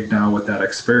overlaid now with that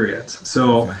experience.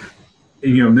 So,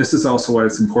 this is also why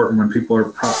it's important when people are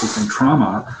processing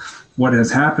trauma. What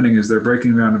is happening is they're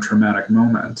breaking down a traumatic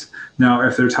moment. Now,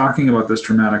 if they're talking about this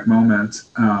traumatic moment,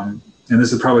 and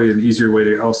this is probably an easier way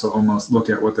to also almost look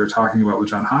at what they're talking about with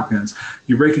Johns Hopkins,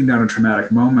 you're breaking down a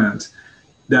traumatic moment.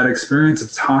 That experience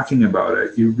of talking about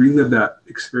it, you relive that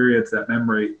experience, that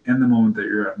memory in the moment that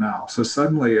you're at now. So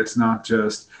suddenly it's not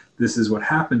just, this is what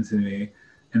happened to me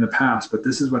in the past, but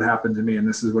this is what happened to me and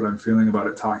this is what I'm feeling about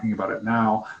it, talking about it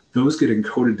now. Those get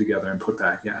encoded together and put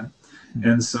back in.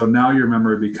 And so now your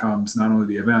memory becomes not only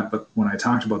the event, but when I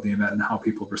talked about the event and how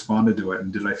people responded to it,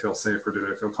 and did I feel safe, or did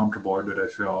I feel comfortable, or did I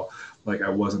feel like I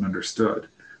wasn't understood?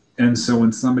 And so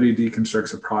when somebody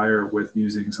deconstructs a prior with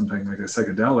using something like a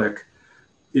psychedelic,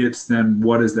 it's then,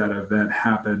 what is that event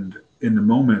happened in the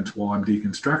moment while I'm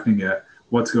deconstructing it?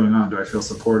 What's going on? Do I feel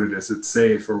supported? Is it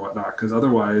safe or whatnot? Because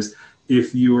otherwise,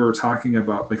 if you were talking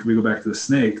about, like, if we go back to the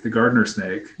snake, the gardener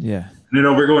snake. Yeah.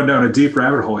 We're going down a deep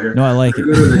rabbit hole here. No, I like it.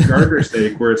 Go to the gardener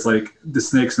snake, where it's like the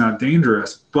snake's not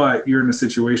dangerous, but you're in a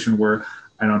situation where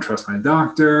I don't trust my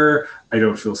doctor. I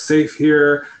don't feel safe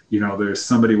here. There's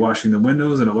somebody washing the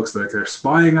windows and it looks like they're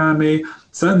spying on me.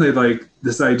 Suddenly, like,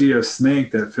 this idea of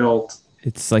snake that felt,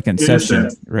 it's like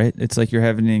Inception, right? It's like you're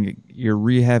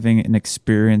rehaving an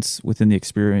experience within the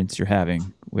experience you're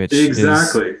having, which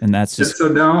exactly. And that's just. And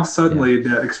so now suddenly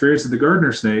that experience of the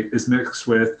gardener snake is mixed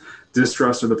with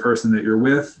distrust of the person that you're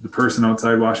with, the person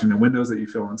outside washing the windows that you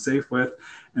feel unsafe with,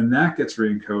 and that gets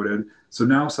re-encoded. So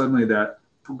now suddenly that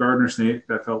gardener snake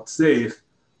that felt safe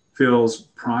feels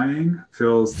prying,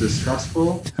 feels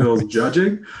distrustful, feels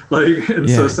judging.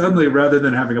 So suddenly, rather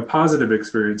than having a positive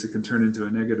experience, it can turn into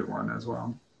a negative one as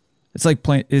well. It's like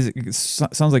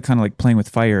sounds like kind of like playing with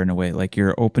fire in a way. Like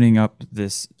you're opening up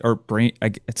this, or brain.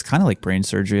 It's kind of like brain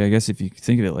surgery, I guess, if you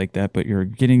think of it like that. But you're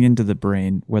getting into the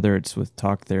brain, whether it's with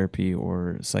talk therapy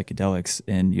or psychedelics,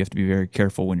 and you have to be very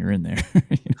careful when you're in there.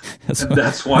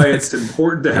 That's why it's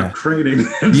important to have training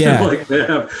and like they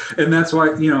have, and that's why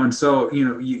and so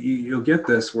you'll get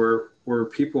this where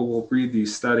people will read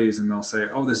these studies and they'll say,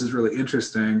 "Oh, this is really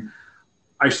interesting.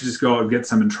 I should just go and get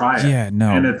some and try it." Yeah,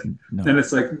 no. And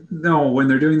it's like, no, when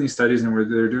they're doing these studies and where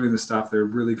they're doing this stuff, they're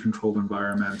really controlled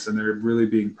environments, and they're really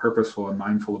being purposeful and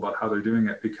mindful about how they're doing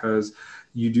it, because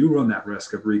you do run that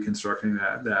risk of reconstructing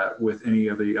that with any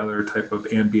of the other type of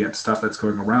ambient stuff that's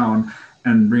going around,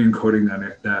 and re-encoding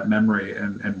that memory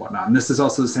and whatnot. And this is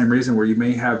also the same reason where you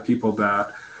may have people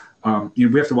that,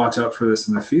 we have to watch out for this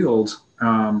in the field.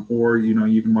 Or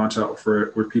you can watch out for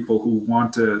it where people who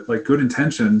want to, like, good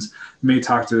intentions, may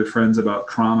talk to their friends about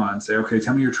trauma and say, okay,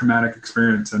 tell me your traumatic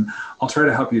experience and I'll try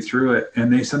to help you through it.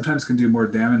 And they sometimes can do more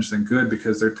damage than good,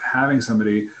 because they're having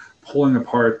somebody pulling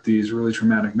apart these really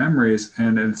traumatic memories,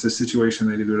 and it's a situation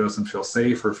that either doesn't feel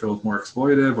safe or feels more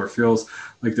exploitative or feels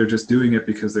like they're just doing it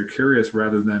because they're curious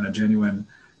rather than a genuine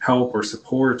help or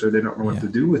support, or they don't know what to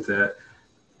do with it.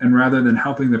 And rather than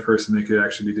helping the person, they could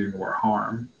actually be doing more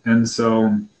harm. And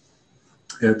so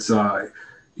it's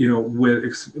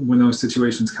when those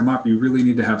situations come up, you really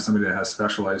need to have somebody that has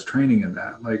specialized training in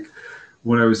that. Like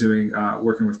when I was doing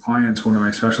working with clients, one of my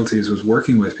specialties was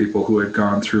working with people who had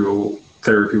gone through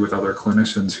therapy with other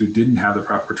clinicians who didn't have the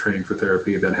proper training for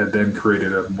therapy, that had then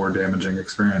created a more damaging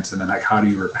experience. And then like, how do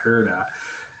you repair that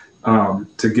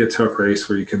to get to a place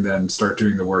where you can then start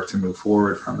doing the work to move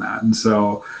forward from that? And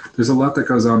so there's a lot that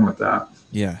goes on with that.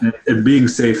 Yeah. And being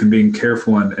safe and being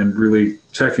careful and really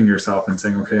checking yourself and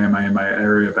saying, okay, am I in my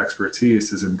area of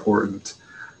expertise is important.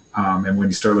 And when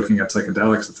you start looking at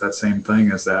psychedelics, it's that same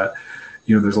thing, as that,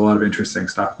 there's a lot of interesting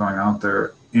stuff going out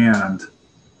there. And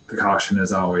the caution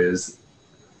is always,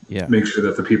 make sure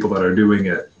that the people that are doing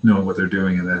it know what they're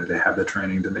doing and that they have the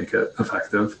training to make it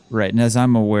effective. Right. And as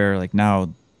I'm aware, like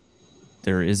now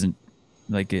there isn't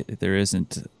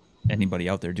anybody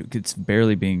out there. It's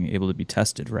barely being able to be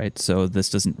tested, right? So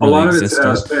this doesn't really exist.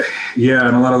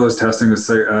 And a lot of those testing is,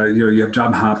 you have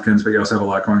Johns Hopkins, but you also have a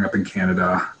lot going up in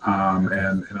Canada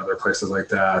and in other places like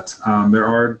that. There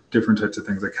are different types of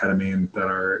things like ketamine that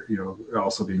are,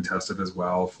 also being tested as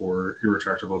well for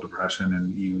irretractable depression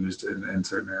and used in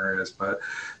certain areas. But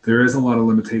there is a lot of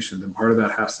limitations, and part of that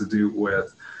has to do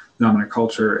with dominant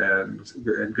culture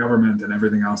and government and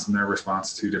everything else in their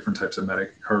response to different types of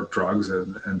drugs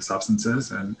and substances,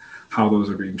 and how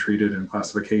those are being treated in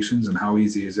classifications, and how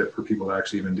easy is it for people to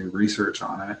actually even do research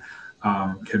on it,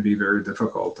 can be very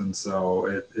difficult. And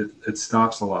so it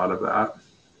stops a lot of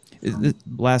that.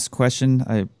 Last question,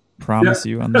 I promise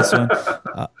you on this one.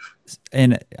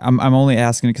 And I'm only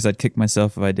asking because I'd kick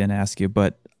myself if I didn't ask you,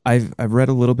 but I've read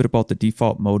a little bit about the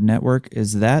default mode network.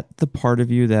 Is that the part of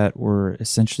you that we're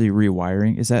essentially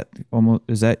rewiring? Is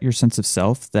that your sense of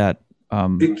self that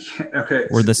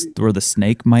where the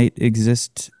snake might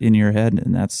exist in your head,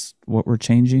 and that's what we're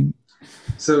changing?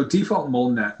 So default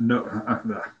mode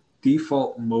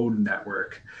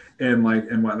network and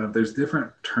whatnot, there's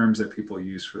different terms that people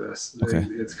use for this. Okay.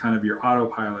 It's kind of your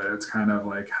autopilot. It's kind of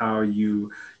like how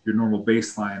your normal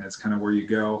baseline. It's kind of where you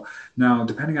go. Now,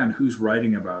 depending on who's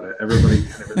writing about it, everybody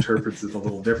kind of interprets it a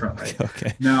little differently.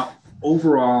 Okay. Now,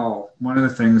 overall, one of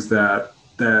the things that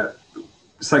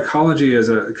psychology as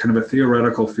a kind of a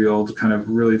theoretical field kind of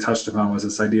really touched upon was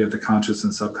this idea of the conscious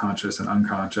and subconscious and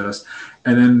unconscious.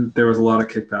 And then there was a lot of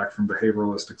kickback from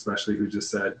behavioralists, especially, who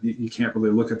just said, you can't really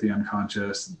look at the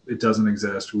unconscious. It doesn't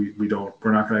exist. We're not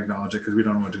going to acknowledge it because we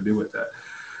don't know what to do with it.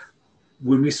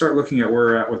 When we start looking at where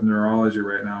we're at with neurology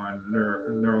right now and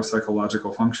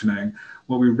neuropsychological functioning,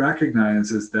 what we recognize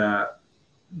is that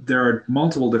there are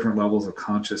multiple different levels of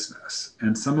consciousness,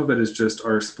 and some of it is just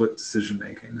our split decision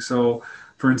making. So,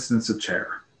 for instance, a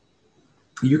chair.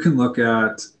 You can look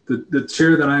at the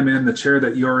chair that I'm in, the chair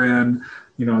that you're in,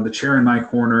 the chair in my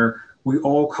corner. We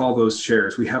all call those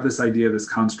chairs. We have this idea, this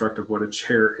construct of what a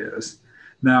chair is.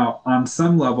 Now, on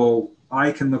some level,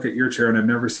 I can look at your chair, and I've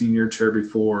never seen your chair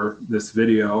before this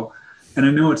video, and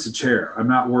I know it's a chair. I'm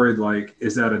not worried, like,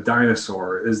 is that a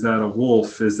dinosaur? Is that a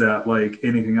wolf? Is that like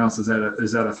anything else? Is that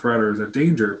a threat, or is that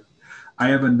danger? I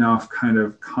have enough kind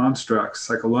of constructs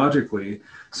psychologically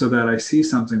so that I see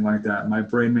something like that, my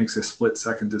brain makes a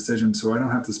split-second decision, so I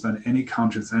don't have to spend any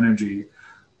conscious energy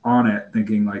on it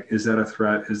thinking, like, is that a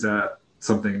threat? Is that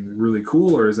something really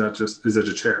cool? Or is it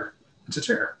a chair? It's a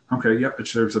chair. Okay, yep, it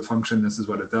serves a function. This is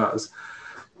what it does.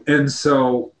 And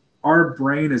so our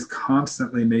brain is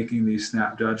constantly making these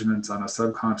snap judgments on a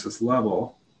subconscious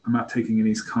level. I'm not taking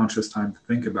any conscious time to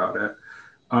think about it.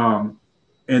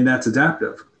 And that's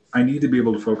adaptive. I need to be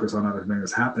able to focus on other things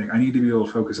that's happening. I need to be able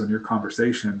to focus on your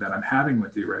conversation that I'm having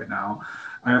with you right now.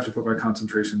 I have to put my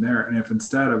concentration there. And if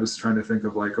instead I was trying to think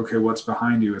of, like, okay, what's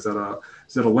behind you? Is that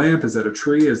a lamp? Is that a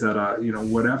tree? Is that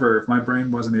whatever? If my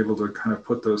brain wasn't able to kind of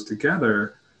put those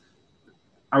together,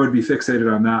 I would be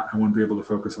fixated on that. I wouldn't be able to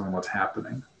focus on what's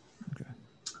happening. Okay.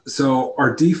 So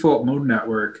our default mode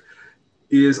network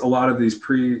is a lot of these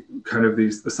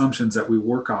these assumptions that we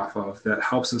work off of that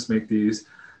helps us make these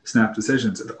snap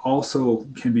decisions. It also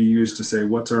can be used to say,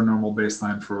 what's our normal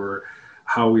baseline for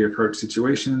how we approach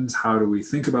situations? How do we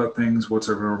think about things? What's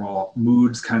our normal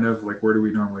moods, kind of like, where do we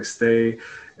normally stay,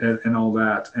 and all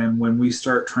that. And when we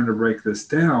start trying to break this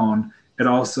down, it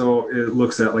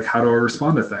looks at, like, how do I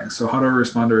respond to things? So how do I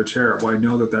respond to a chair? Well, I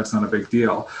know that that's not a big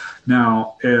deal.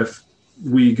 Now, if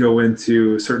we go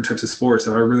into certain types of sports,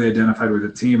 if I really identified with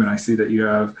a team and I see that you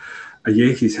have a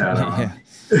Yankees hat on,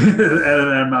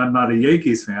 and I'm not a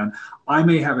Yankees fan, I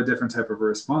may have a different type of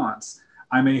response.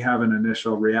 I may have an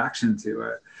initial reaction to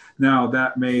it. Now,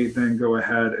 that may then go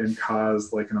ahead and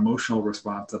cause like an emotional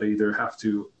response that I either have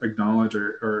to acknowledge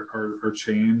or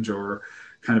change or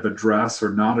kind of address or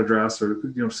not address, or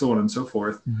so on and so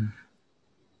forth. Mm-hmm.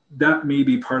 That may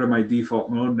be part of my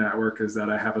default mode network, is that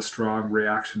I have a strong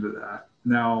reaction to that.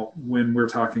 Now, when we're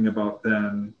talking about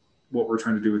then what we're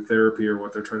trying to do with therapy or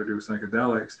what they're trying to do with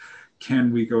psychedelics,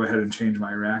 can we go ahead and change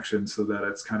my reaction so that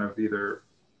it's kind of either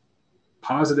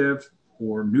positive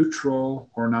or neutral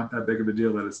or not that big of a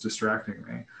deal that it's distracting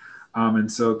me?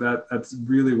 And so that's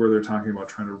really where they're talking about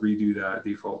trying to redo that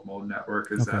default mode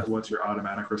network, is that what's your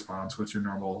automatic response? What's your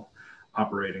normal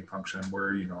operating function? Where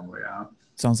are you normally at?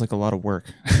 Sounds like a lot of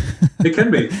work. It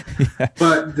can be. Yeah.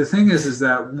 But the thing is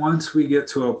that once we get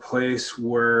to a place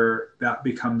where that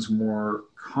becomes more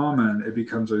common, it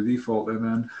becomes our default. And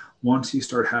then once you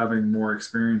start having more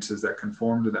experiences that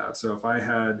conform to that. So if I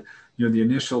had, the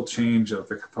initial change of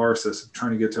the catharsis of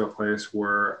trying to get to a place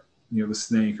where, the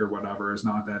snake or whatever is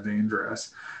not that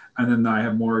dangerous, and then I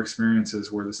have more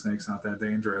experiences where the snake's not that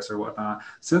dangerous or whatnot,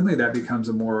 suddenly that becomes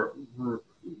a more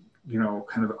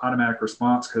kind of automatic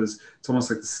response, because it's almost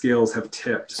like the scales have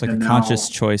tipped. It's like a conscious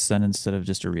choice then, instead of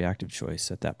just a reactive choice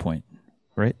at that point,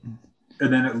 right?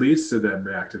 And then it leads to then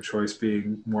reactive choice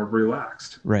being more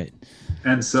relaxed. Right.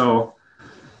 And so,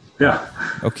 yeah.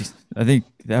 Okay. I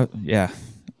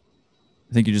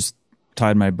think you just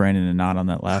tied my brain in a knot on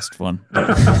that last one.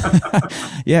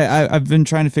 Yeah, I've been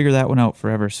trying to figure that one out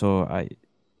forever, so I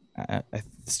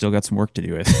still got some work to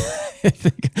do with.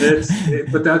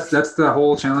 But that's the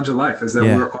whole challenge of life, is that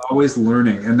we're always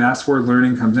learning, and that's where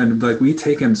learning comes in. Like, we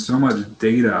take in so much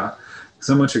data,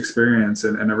 so much experience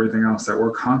and everything else, that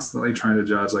we're constantly trying to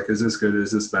judge, like, is this good?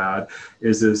 Is this bad?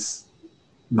 Is this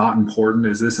not important?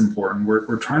 Is this important?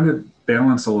 We're trying to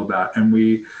balance all of that, and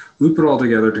we loop it all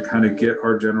together to kind of get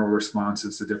our general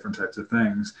responses to different types of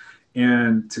things.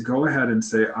 And to go ahead and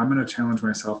say, I'm going to challenge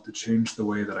myself to change the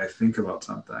way that I think about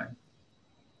something,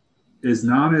 is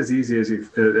not as easy as you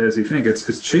think.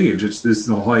 It's change. This is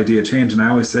the whole idea of change. And I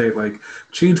always say, like,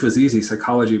 change was easy,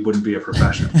 psychology wouldn't be a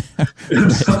profession.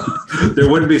 So, there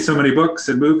wouldn't be so many books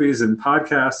and movies and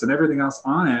podcasts and everything else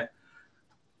on it.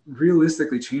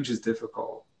 Realistically, change is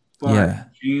difficult, but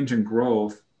change and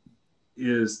growth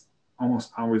is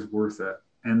almost always worth it.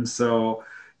 And so,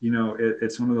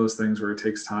 it's one of those things where it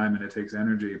takes time and it takes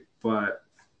energy, but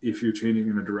if you're changing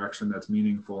in a direction that's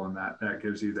meaningful and that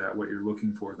gives you what you're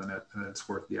looking for, then it's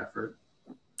worth the effort.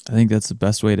 I think that's the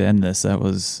best way to end this. That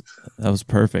was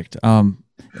perfect.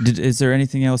 Is there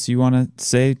anything else you want to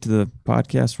say to the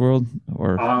podcast world?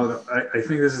 Or I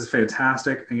think this is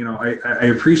fantastic. I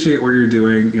appreciate what you're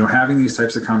doing. Having these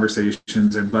types of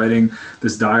conversations, inviting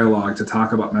this dialogue to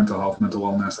talk about mental health, mental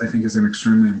wellness, I think is an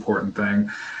extremely important thing.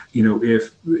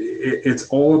 If it's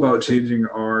all about changing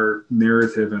our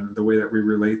narrative and the way that we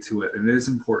relate to it, and it is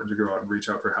important to go out and reach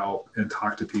out for help and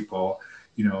talk to people,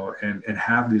 and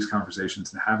have these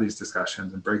conversations and have these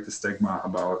discussions and break the stigma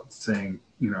about saying,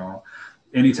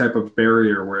 any type of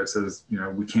barrier where it says,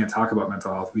 we can't talk about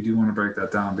mental health. We do want to break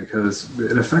that down, because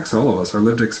it affects all of us. Our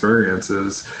lived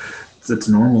experiences, it's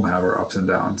normal to have our ups and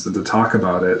downs, and to talk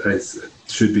about it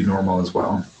should be normal as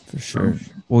well. For sure.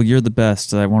 Well, you're the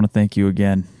best. I want to thank you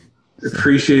again.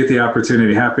 Appreciate the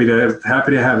opportunity. Happy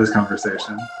to have this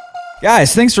conversation.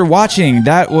 Guys, thanks for watching.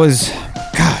 That was,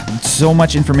 so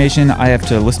much information. I have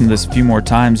to listen to this a few more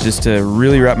times just to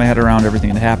really wrap my head around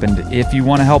everything that happened. If you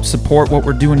want to help support what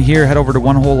we're doing here, head over to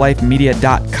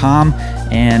onewholelifemedia.com,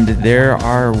 and there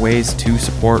are ways to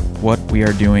support what we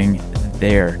are doing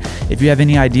there. If you have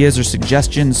any ideas or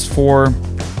suggestions for,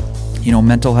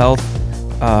 mental health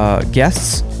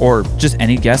guests, or just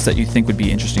any guests that you think would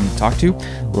be interesting to talk to,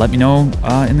 let me know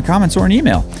in the comments or an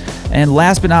email. And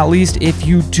last but not least, if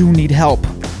you do need help,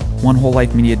 One Whole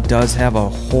Life Media does have a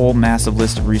whole massive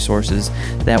list of resources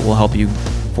that will help you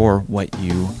for what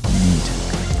you need,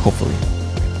 hopefully.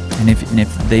 And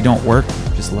if they don't work,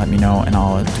 just let me know and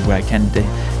I'll do what I can to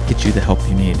get you the help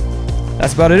you need.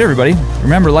 That's about it, everybody.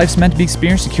 Remember, life's meant to be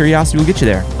experienced, and curiosity will get you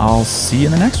there. I'll see you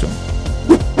in the next one.